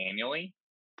 $120 annually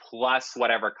plus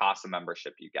whatever cost of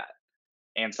membership you get.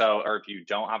 And so, or if you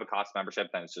don't have a cost of membership,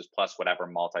 then it's just plus whatever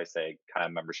multi-sig kind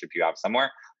of membership you have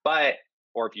somewhere.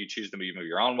 Or if you choose to move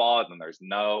your own wallet, then there's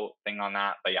no thing on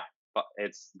that. But yeah,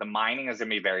 the mining is going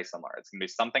to be very similar. It's going to be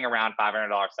something around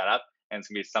 $500 setup, and it's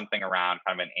going to be something around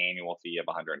kind of an annual fee of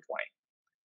 120.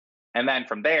 And then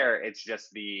from there, it's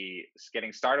just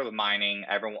getting started with mining.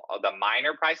 The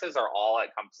miner prices are all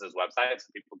at Compass's website, so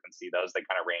people can see those. They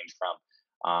kind of range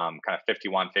from kind of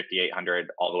 51,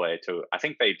 5,800 all the way to, I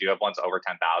think they do have ones over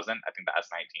 10,000. I think the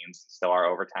S19s still are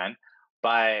over 10.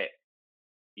 But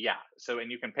yeah,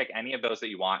 and you can pick any of those that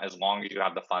you want as long as you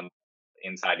have the funds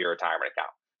inside your retirement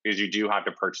account, because you do have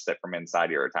to purchase it from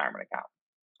inside your retirement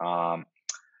account.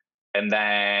 And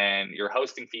then your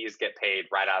hosting fees get paid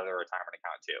right out of the retirement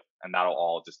account too. And that'll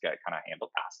all just get kind of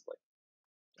handled passively.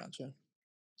 Gotcha.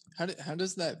 How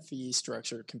does that fee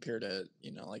structure compare to,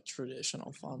 like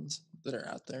traditional funds that are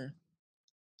out there?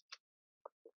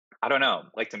 I don't know,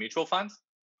 like to mutual funds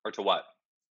or to what?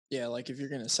 Yeah, like if you're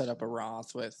going to set up a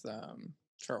Roth with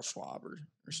Charles Schwab or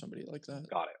somebody like that.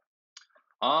 Got it.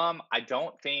 I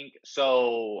don't think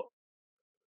so.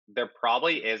 There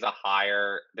probably is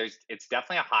it's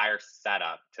definitely a higher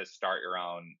setup to start your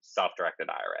own self-directed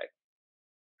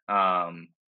IRA.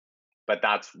 But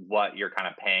that's what you're kind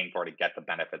of paying for to get the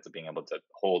benefits of being able to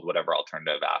hold whatever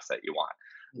alternative asset you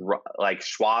want. Like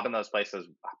Schwab and those places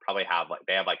probably have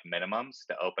minimums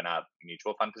to open up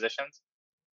mutual fund positions.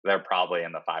 They're probably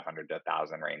in the 500 to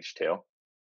 1,000 range too.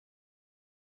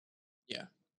 Yeah.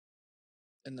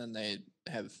 And then they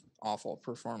have awful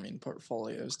performing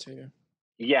portfolios too.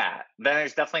 Yeah, then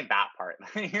there's definitely that part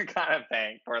you're kind of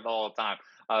paying for the whole time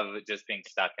of just being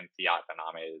stuck in fiat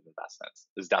denominated investments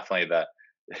is definitely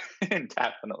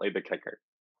the kicker.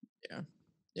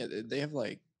 Yeah, they have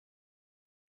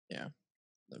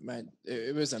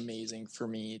it was amazing for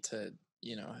me to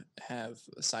have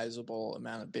a sizable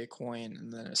amount of Bitcoin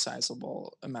and then a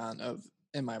sizable amount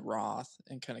in my Roth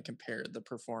and kind of compare the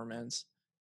performance,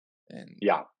 and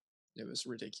yeah, it was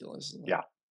ridiculous. Yeah.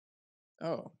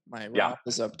 Oh, my Roth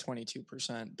is up 22%.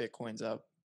 Bitcoin's up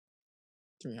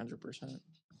 300%.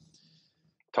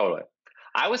 Totally.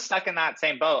 I was stuck in that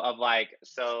same boat of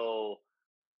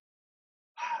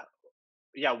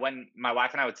when my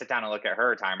wife and I would sit down and look at her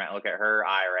retirement and look at her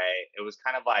IRA, it was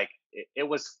kind of like, it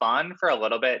was fun for a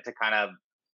little bit to kind of,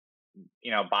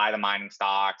 buy the mining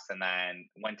stocks. And then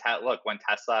when Tesla,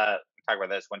 talk about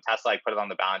this, when Tesla put it on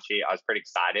the balance sheet, I was pretty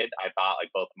excited. I thought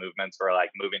both movements were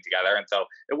moving together. And so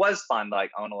it was fun to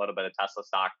own a little bit of Tesla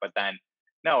stock. But then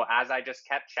no, as I just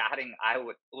kept chatting, I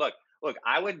would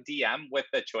I would DM with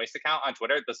the Choice account on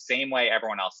Twitter the same way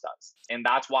everyone else does. And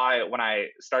that's why when I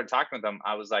started talking with them,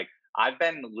 I was like, I've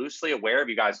been loosely aware of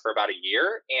you guys for about a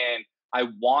year, and I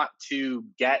want to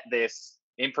get this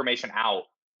information out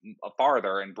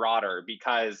farther and broader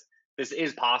because this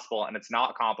is possible and it's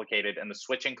not complicated and the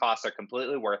switching costs are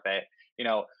completely worth it. You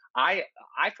know, I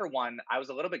for one, I was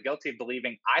a little bit guilty of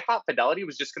believing I thought Fidelity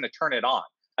was just going to turn it on.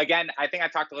 Again, I think I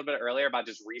talked a little bit earlier about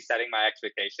just resetting my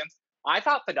expectations. I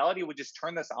thought Fidelity would just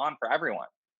turn this on for everyone.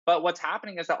 But what's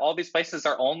happening is that all these places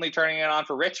are only turning it on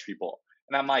for rich people.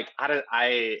 And I'm like,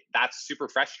 that's super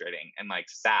frustrating and like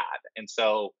sad. And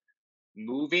so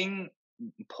moving,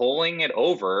 pulling it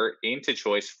over into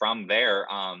choice from there,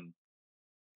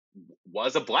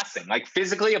 was a blessing, like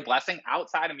physically a blessing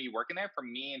outside of me working there for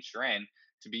me and Sharon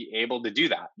to be able to do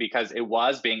that because it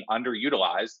was being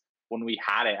underutilized when we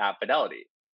had it at Fidelity.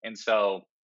 And so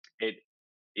it,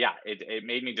 yeah, it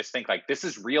made me just think like, this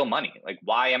is real money. Like,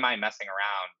 why am I messing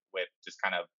around with just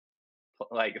kind of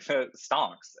like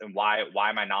stonks, and why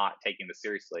am I not taking this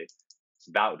seriously?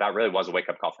 So that really was a wake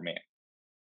up call for me.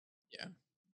 Yeah.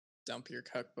 Dump your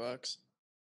cuck bucks.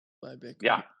 Buy Bitcoin.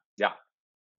 Yeah.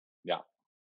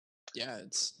 Yeah,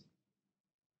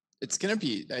 it's gonna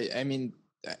be. I mean,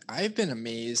 I've been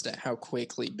amazed at how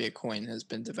quickly Bitcoin has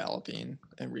been developing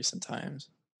in recent times.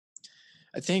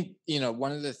 I think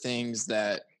one of the things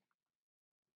that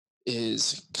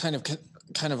is kind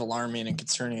of alarming and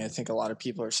concerning. I think a lot of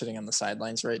people are sitting on the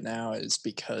sidelines right now is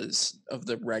because of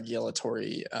the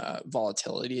regulatory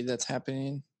volatility that's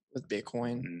happening with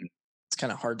Bitcoin. Mhm. It's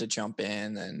kind of hard to jump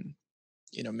in and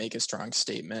make a strong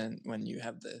statement when you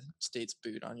have the state's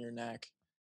boot on your neck.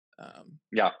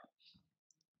 Yeah.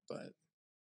 But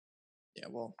yeah,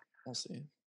 we'll see.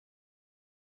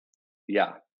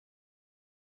 Yeah.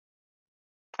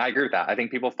 I agree with that. I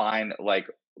think people find like,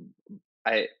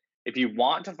 if you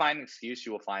want to find an excuse,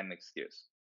 you will find an excuse.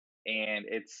 And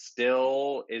it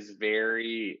still is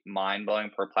very mind blowing,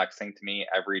 perplexing to me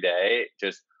every day,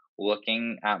 just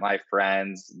looking at my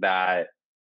friends that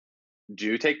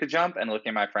do take the jump and looking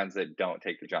at my friends that don't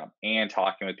take the jump and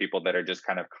talking with people that are just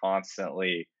kind of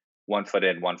constantly one foot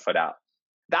in, one foot out.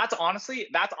 That's honestly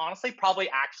probably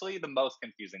actually the most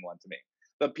confusing one to me.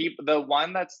 The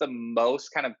one that's the most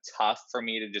kind of tough for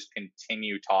me to just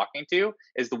continue talking to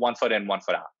is the one foot in, one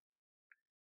foot out.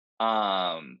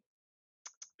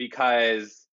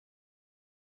 Because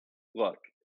look,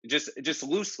 just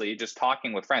loosely, just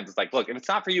talking with friends, it's like, look, if it's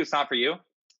not for you, it's not for you.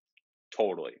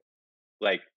 Totally.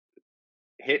 Like,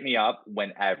 hit me up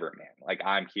whenever, man. Like,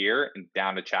 I'm here and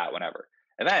down to chat whenever.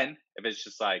 And then if it's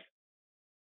just like,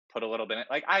 put a little bit in,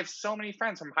 like, I have so many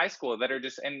friends from high school that are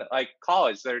just in like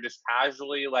college that are just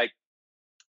casually like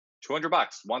 $200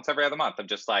 once every other month of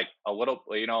just like a little,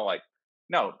 like,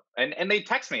 no. And they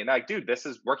text me and they're like, dude, this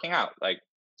is working out. Like,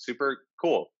 super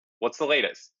cool. What's the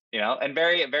latest? And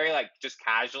very, very like just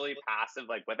casually passive,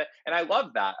 like with it. And I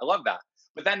love that.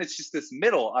 But then it's just this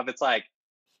middle of it's like,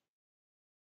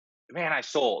 man, I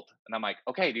sold. And I'm like,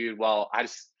 okay, dude, well,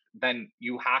 then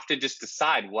you have to just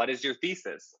decide, what is your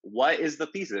thesis? What is the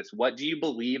thesis? What do you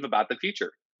believe about the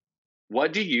future?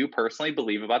 What do you personally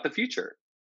believe about the future?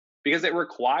 Because it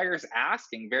requires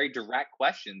asking very direct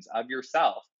questions of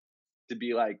yourself to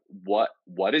be like, what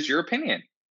is your opinion?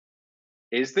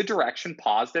 Is the direction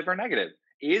positive or negative?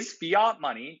 Is fiat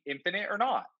money infinite or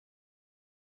not?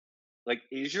 Like,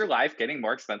 is your life getting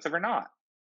more expensive or not?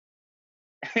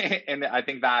 And I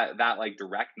think that like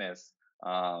directness,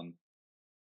 I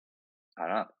don't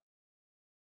know.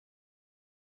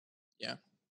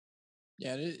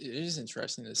 Yeah, it is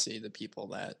interesting to see the people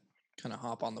that kind of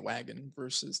hop on the wagon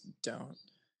versus don't.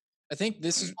 I think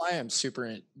this is why I'm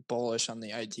super bullish on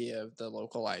the idea of the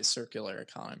localized circular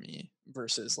economy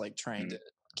versus like trying to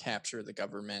capture the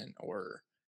government or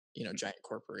giant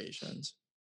corporations.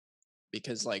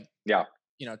 Because like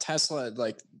Tesla,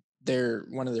 like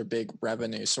one of their big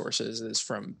revenue sources is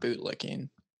from bootlicking,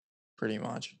 pretty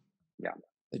much. Yeah.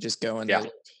 They just go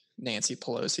into Nancy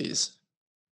Pelosi's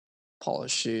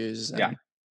polished shoes and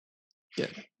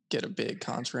get a big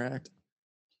contract.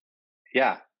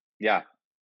 Yeah.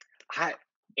 I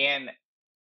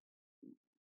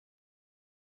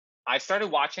started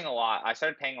watching a lot. I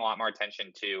started paying a lot more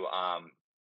attention to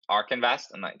ARK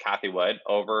Invest and like Kathy Wood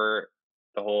over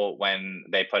the whole, when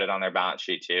they put it on their balance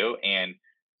sheet too. And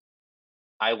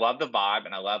I love the vibe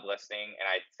and I love listening. And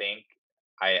I think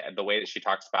the way that she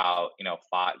talks about,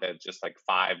 five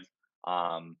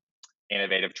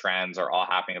innovative trends are all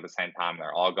happening at the same time.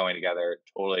 They're all going together.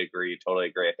 Totally agree.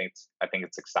 I think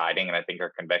it's exciting. And I think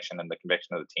her conviction and the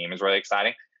conviction of the team is really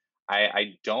exciting.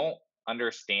 I don't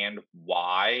understand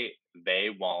why they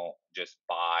won't just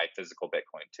buy physical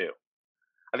Bitcoin too.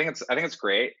 I think it's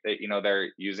great that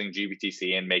they're using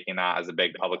GBTC and making that as a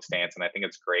big public stance, and I think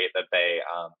it's great that they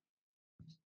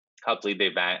helped lead the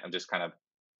event. I'm just kind of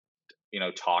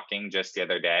talking just the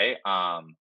other day.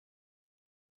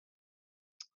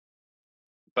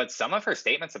 But some of her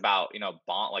statements about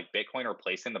bond, like Bitcoin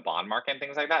replacing the bond market and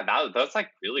things like that's like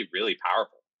really really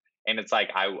powerful. And it's like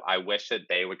I wish that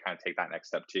they would kind of take that next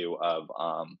step too of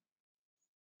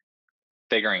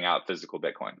figuring out physical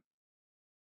Bitcoin.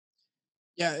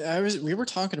 Yeah, we were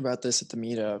talking about this at the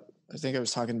meetup. I think I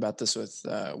was talking about this with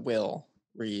Will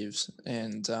Reeves,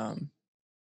 and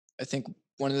I think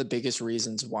one of the biggest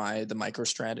reasons why the micro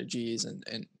strategies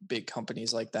and big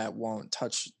companies like that won't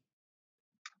touch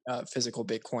physical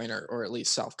Bitcoin or at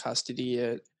least self custody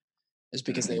it is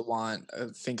because they want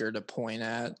a finger to point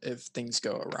at if things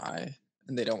go awry,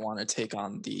 and they don't want to take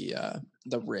on the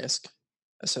risk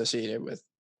associated with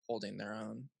holding their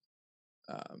own.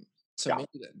 So Yeah,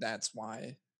 maybe that's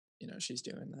why she's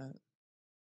doing that.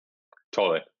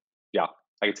 totally. Yeah,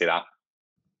 I could see that.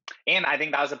 And I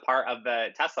think that was a part of the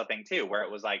Tesla thing too, where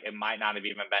it was like it might not have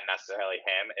even been necessarily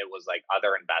him. It was like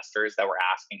other investors that were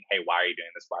asking, "Hey, why are you doing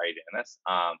this? Why are you doing this?"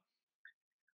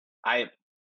 I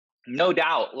no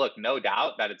doubt, look, no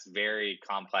doubt that it's a very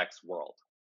complex world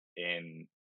in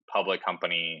public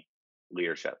company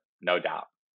leadership, no doubt.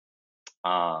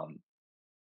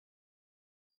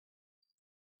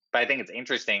 But I think it's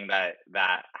interesting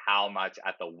that how much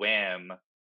at the whim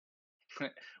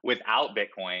without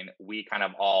Bitcoin we kind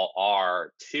of all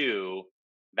are to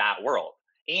that world.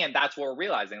 And that's what we're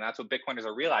realizing. That's what Bitcoiners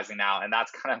are realizing now. And that's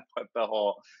kind of what the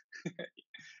whole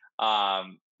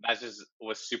that just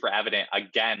was super evident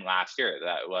again last year.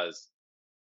 That was,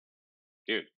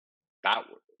 dude, that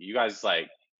you guys like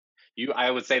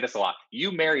I would say this a lot.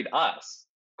 You married us.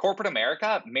 Corporate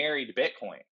America married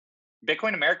Bitcoin.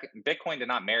 Bitcoin did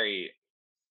not marry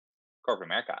corporate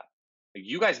America.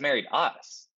 You guys married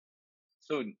us.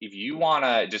 So if you want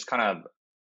to just kind of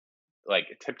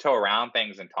like tiptoe around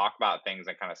things and talk about things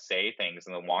and kind of say things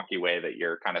in the wonky way that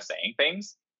you're kind of saying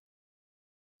things,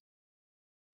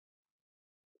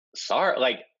 sorry,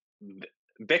 like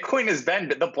Bitcoin has been,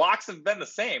 the blocks have been the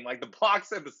same. Like the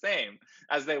blocks are the same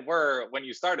as they were when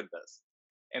you started this.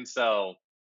 And so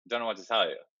don't know what to tell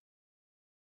you.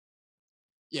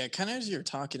 Yeah, kind of as you're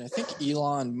talking, I think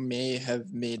Elon may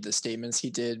have made the statements he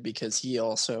did because he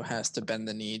also has to bend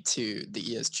the knee to the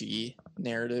ESG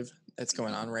narrative that's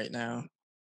going on right now.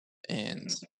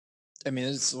 And I mean,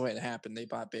 this is the way it happened. They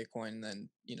bought Bitcoin, and then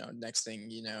next thing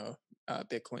you know,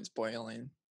 Bitcoin's boiling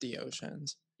the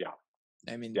oceans. Yeah.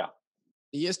 I mean, Yeah.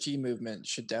 the ESG movement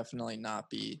should definitely not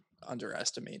be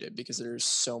underestimated because there's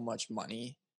so much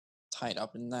money tied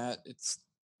up in that. It's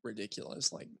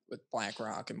ridiculous, like with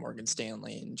BlackRock and Morgan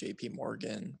Stanley and JP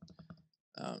Morgan.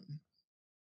 Yeah.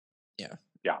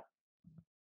 Yeah.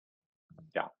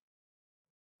 Yeah.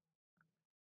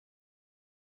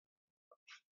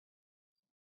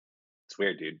 It's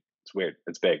weird, dude. It's weird.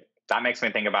 It's big. That makes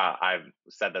me think about, I've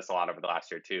said this a lot over the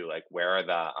last year too, like where are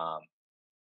the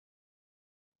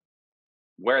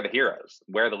heroes?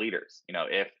 Where are the leaders?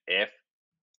 If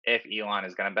Elon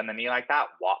is going to bend the knee like that,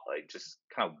 why, like, just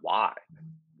kind of why?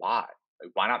 Like,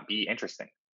 why not be interesting?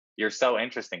 You're so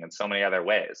interesting in so many other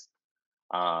ways.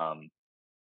 Why?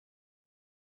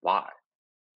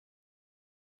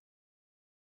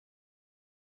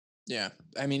 Yeah.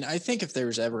 I mean, I think if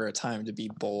there's ever a time to be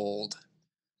bold,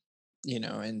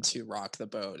 and to rock the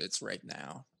boat, it's right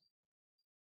now.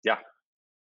 Yeah.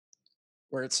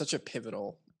 Where it's such a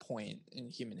pivotal point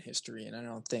in human history. And I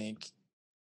don't think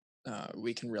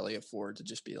we can really afford to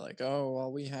just be like, oh,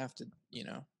 well, we have to,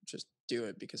 just do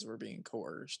it because we're being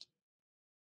coerced.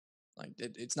 Like,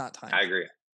 it's not time. I agree.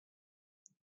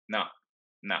 No,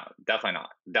 definitely not.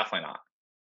 Definitely not.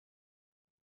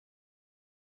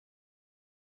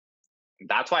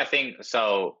 That's why I think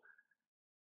so.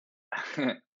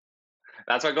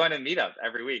 That's why going to Meetup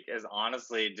every week is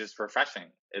honestly just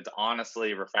refreshing. It's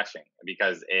honestly refreshing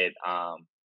because it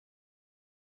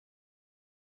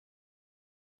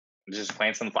just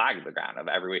plants some flag at the ground of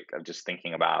every week of just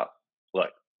thinking about, look,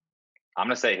 I'm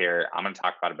going to sit here, I'm going to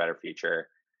talk about a better future,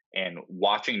 and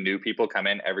watching new people come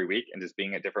in every week and just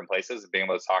being at different places, being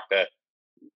able to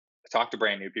talk to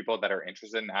brand new people that are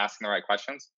interested in asking the right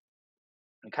questions.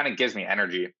 It kind of gives me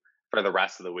energy for the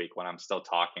rest of the week when I'm still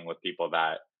talking with people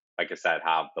that, like I said,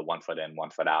 have the 1 foot in, 1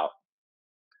 foot out.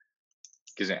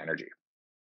 Gives me energy.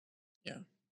 Yeah.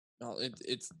 Well,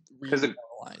 it's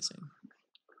revitalizing.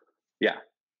 Yeah.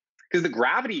 Because the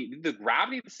gravity of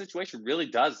the situation really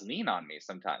does lean on me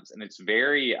sometimes. And it's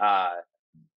very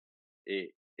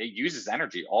it uses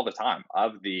energy all the time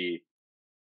of the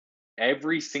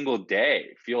every single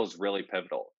day feels really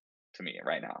pivotal to me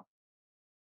right now.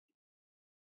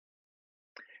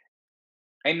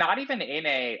 And not even in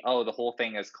a, oh, the whole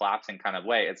thing is collapsing kind of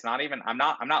way. It's not even, I'm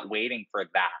not waiting for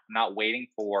that. I'm not waiting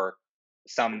for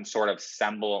some sort of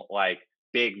like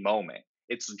big moment.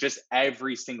 It's just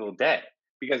every single day,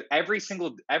 because every single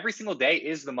day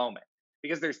is the moment.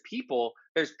 Because there's people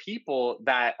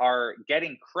that are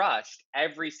getting crushed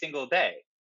every single day.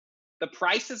 The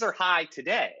prices are high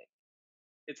today.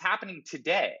 It's happening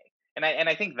today. And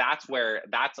I think that's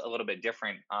a little bit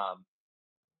different.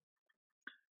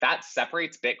 That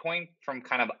separates Bitcoin from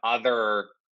kind of other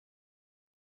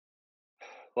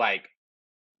like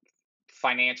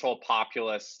financial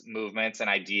populist movements and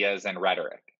ideas and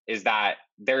rhetoric, is that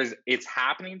it's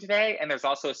happening today, and there's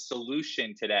also a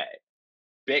solution today.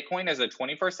 Bitcoin is a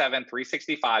 24/7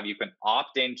 365. You can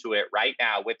opt into it right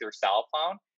now with your cell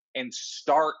phone and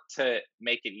start to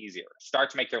make it easier,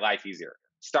 start to make your life easier,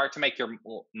 start to make your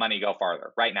money go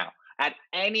farther right now at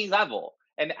any level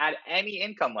and at any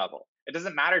income level. It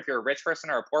doesn't matter if you're a rich person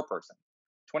or a poor person.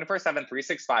 24/7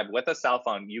 365 with a cell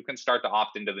phone, you can start to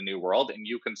opt into the new world, and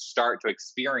you can start to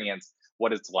experience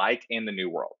what it's like in the new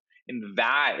world. And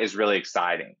that is really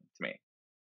exciting to me.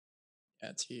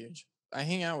 That's huge. I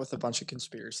hang out with a bunch of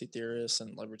conspiracy theorists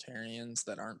and libertarians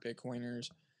that aren't Bitcoiners,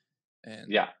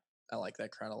 and Yeah. I like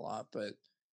that crowd a lot. But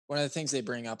one of the things they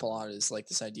bring up a lot is like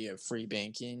this idea of free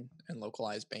banking and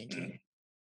localized banking.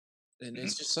 And Mhm.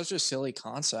 it's just such a silly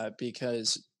concept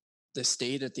because the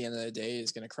state at the end of the day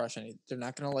is going to crush any. They're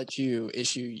not going to let you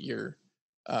issue your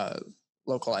uh,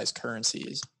 localized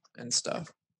currencies and stuff.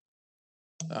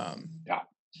 Yeah.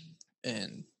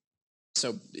 And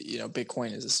so,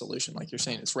 Bitcoin is a solution. Like you're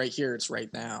saying, it's right here, it's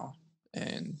right now.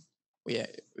 And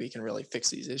we can really fix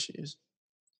these issues.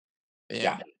 But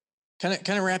yeah. Yeah.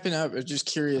 Kind of wrapping up, I was just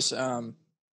curious.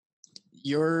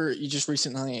 You just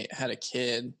recently had a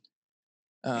kid.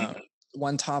 Mhm.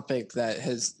 One topic that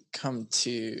has come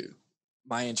to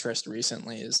my interest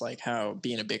recently is like how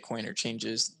being a Bitcoiner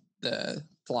changes the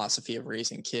philosophy of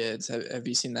raising kids. Have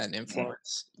you seen that Mhm.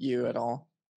 influence you at all?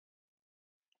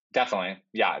 Definitely.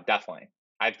 Yeah, definitely.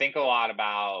 I think a lot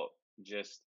about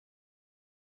just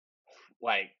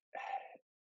like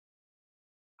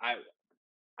I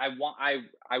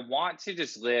I want to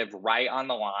just live right on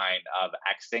the line of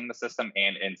exiting the system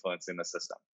and influencing the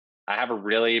system. I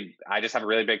just have a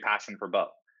really big passion for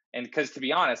both. And because to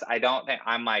be honest, I don't think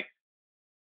I'm like,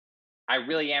 I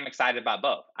really am excited about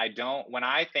both. I don't, when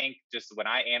I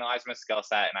analyze my skill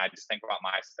set and I just think about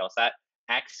my skill set,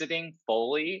 exiting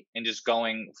fully and just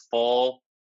going full,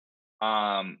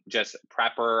 just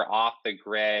prepper off the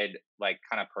grid, like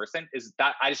kind of person, is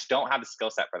that I just don't have the skill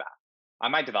set for that. I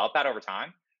might develop that over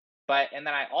time. And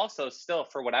then I also still,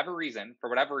 for whatever reason,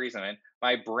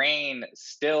 my brain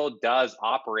still does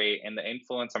operate, and the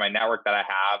influence of my network that I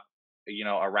have,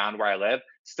 around where I live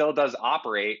still does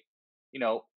operate, you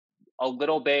know, a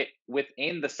little bit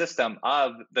within the system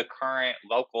of the current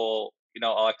local,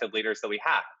 elected leaders that we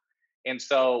have. And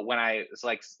so when I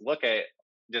like look at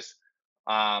just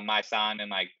my son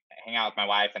and like hang out with my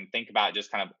wife and think about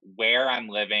just kind of where I'm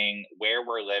living, where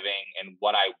we're living, and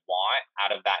what I want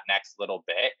out of that next little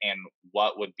bit, and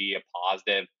what would be a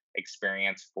positive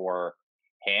experience for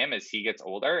him as he gets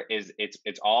older, is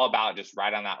it's all about just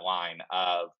right on that line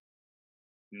of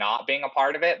not being a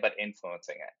part of it but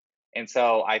influencing it. And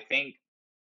so I think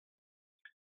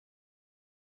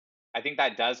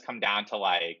that does come down to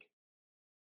like,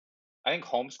 I think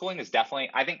homeschooling is definitely,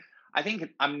 I think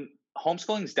I'm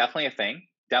homeschooling is definitely a thing,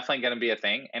 definitely going to be a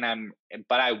thing.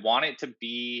 But I want it to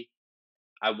be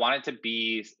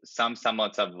some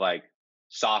semblance of like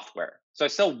software. So I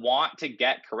still want to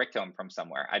get curriculum from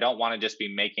somewhere. I don't want to just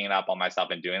be making it up on myself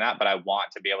and doing that, but I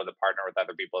want to be able to partner with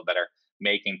other people that are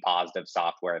making positive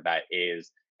software that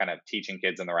is kind of teaching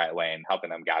kids in the right way and helping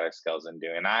them gather skills in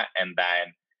doing that. And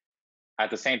then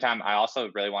at the same time, I also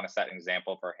really want to set an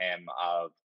example for him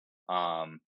of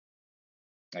um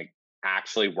like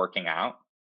actually working out.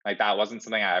 Like that wasn't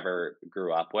something I ever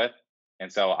grew up with.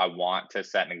 And so I want to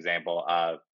set an example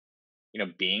of,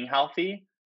 being healthy,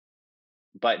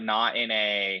 but not in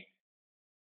a,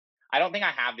 I don't think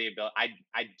I have the ability,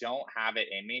 I don't have it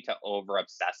in me to over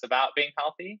obsess about being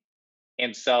healthy.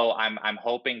 And so I'm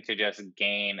hoping to just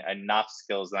gain enough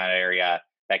skills in that area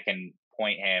that can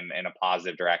point him in a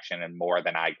positive direction and more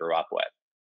than I grew up with.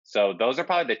 So those are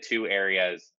probably the two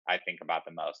areas I think about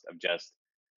the most, of just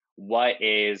what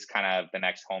is kind of the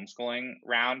next homeschooling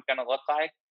round going to look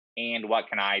like, and what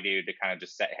can I do to kind of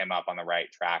just set him up on the right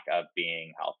track of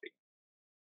being healthy.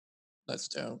 That's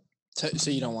dope.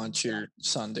 So you don't want your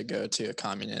son to go to a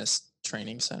communist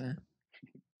training center?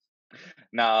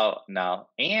 No.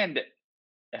 And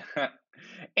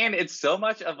and it's so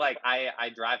much of like I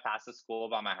drive past the school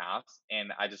by my house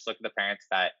and I just look at the parents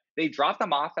that they drop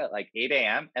them off at like 8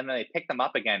 a.m. and then they pick them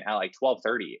up again at like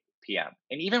 12:30 p.m.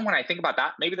 And even when I think about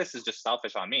that, maybe this is just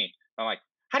selfish on me. I'm like,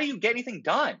 how do you get anything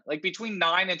done? Like between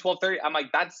 9 and 12:30, I'm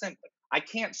like, I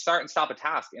can't start and stop a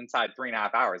task inside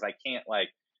 3.5 hours. I can't like,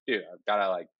 dude, I've gotta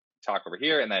like talk over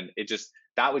here. And then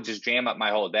that would just jam up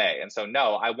my whole day. And so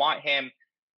no, I want him,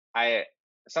 I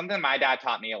something my dad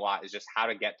taught me a lot is just how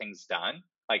to get things done,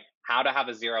 like how to have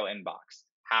a zero inbox,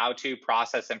 how to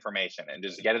process information and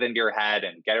just get it into your head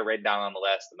and get it written down on the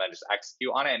list and then just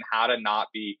execute on it, and how to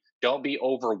don't be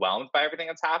overwhelmed by everything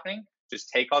that's happening. Just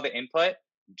take all the input,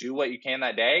 do what you can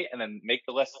that day, and then make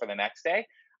the list for the next day.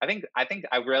 I think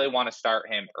I really want to start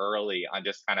him early on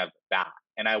just kind of that.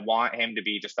 And I want him to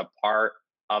be just a part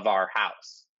of our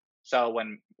house. So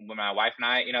when my wife and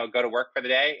I, go to work for the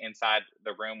day inside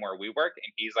the room where we work,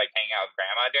 and he's like hanging out with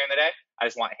grandma during the day, I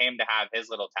just want him to have his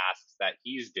little tasks that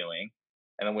he's doing,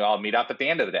 and then we all meet up at the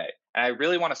end of the day. And I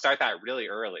really want to start that really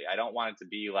early. I don't want it to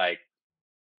be like,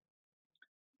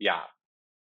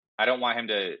 I don't want him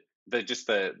to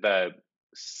the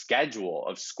schedule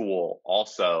of school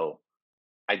also.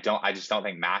 I just don't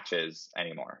think matches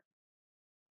anymore.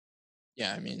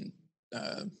 Yeah, I mean,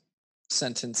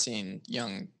 sentencing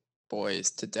young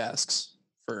boys to desks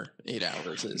for 8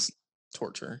 hours is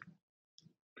torture.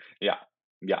 Yeah.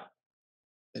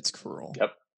 It's cruel.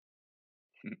 Yep.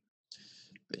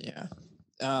 But yeah.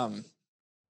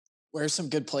 Where's some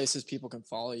good places people can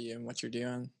follow you and what you're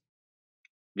doing?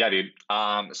 Yeah, dude.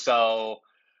 So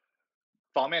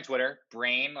follow me on Twitter,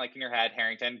 Brain, like in your head,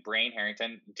 Harrington, Brain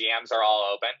Harrington. DMs are all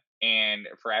open. And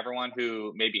for everyone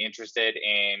who may be interested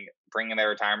in bringing their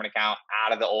retirement account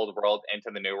out of the old world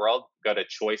into the new world, go to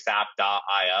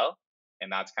choiceapp.io.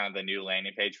 And that's kind of the new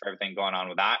landing page for everything going on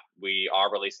with that. We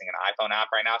are releasing an iPhone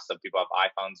app right now. So if people have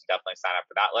iPhones, definitely sign up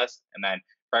for that list. And then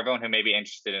for everyone who may be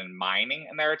interested in mining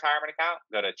in their retirement account,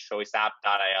 go to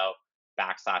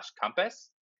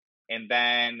choiceapp.io/compass. And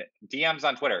then DMs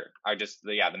on Twitter are just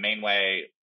the main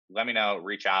way. Let me know,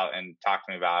 reach out, and talk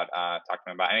to me about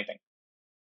anything.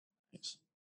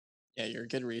 Yeah, you're a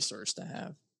good resource to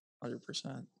have,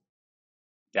 100%.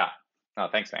 Yeah. Oh,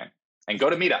 thanks, man. And go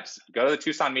to meetups. Go to the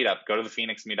Tucson Meetup. Go to the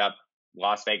Phoenix Meetup,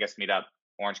 Las Vegas Meetup,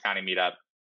 Orange County Meetup.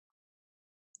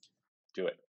 Do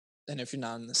it. And if you're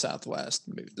not in the Southwest,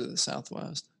 move to the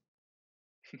Southwest.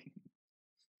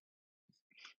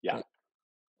 Yeah. Well,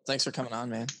 thanks for coming on,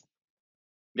 man.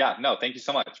 Yeah, no, thank you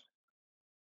so much.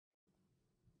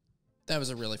 That was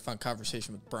a really fun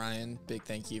conversation with Brian. Big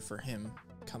thank you for him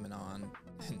coming on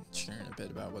and sharing a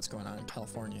bit about what's going on in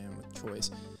California and with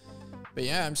Choice. But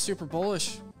yeah, I'm super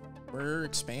bullish. We're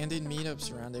expanding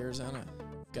meetups around Arizona.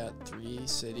 We've got 3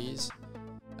 cities.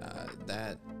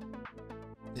 That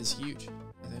is huge.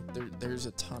 I think there's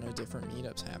a ton of different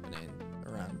meetups happening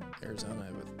around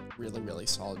Arizona with really, really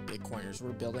solid Bitcoiners.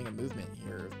 We're building a movement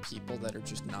here of people that are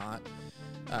just not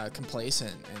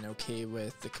complacent and okay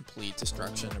with the complete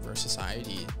destruction of our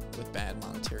society with bad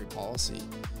monetary policy.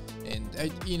 And,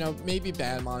 maybe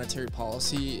bad monetary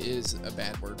policy is a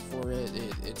bad word for it.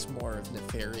 It's more of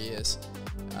nefarious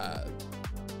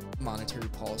monetary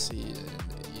policy. And,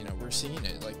 we're seeing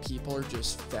it. Like, people are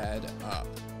just fed up.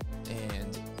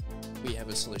 And we have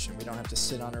a solution. We don't have to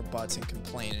sit on our butts and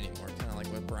complain anymore, kind of like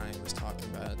what Brian was talking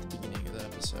about at the beginning of the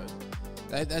episode.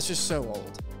 That's just so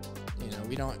old.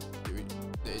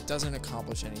 It doesn't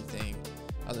accomplish anything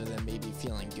other than maybe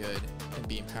feeling good and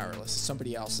being powerless. It's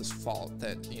somebody else's fault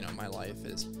that, my life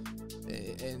is,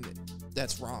 and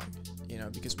that's wrong,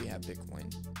 because we have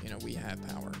Bitcoin, we have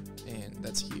power, and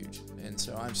that's huge. And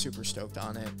so I'm super stoked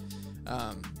on it.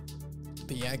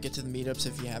 But yeah, get to the meetups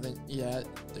if you haven't yet.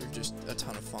 They're just a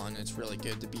ton of fun. It's really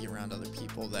good to be around other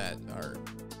people that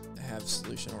have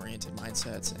solution-oriented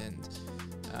mindsets, and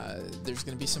there's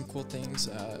going to be some cool things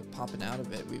popping out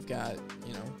of it. We've got, a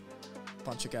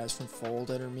bunch of guys from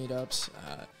Fold at our meetups.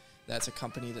 That's a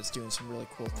company that's doing some really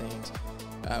cool things.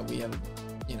 We have,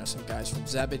 some guys from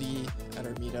Zebedee at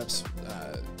our meetups,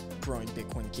 growing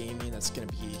Bitcoin gaming. That's going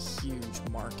to be a huge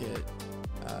market,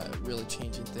 really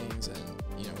changing things. And,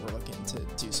 we're looking to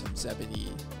do some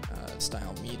Zebedee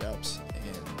style meetups,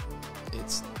 and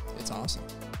it's awesome.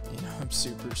 I'm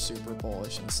super, super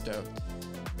bullish and stoked.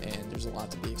 And there's a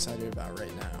lot to be excited about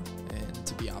right now and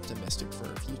to be optimistic for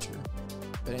our future.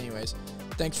 But anyways,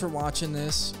 thanks for watching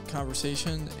this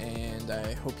conversation, and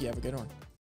I hope you have a good one.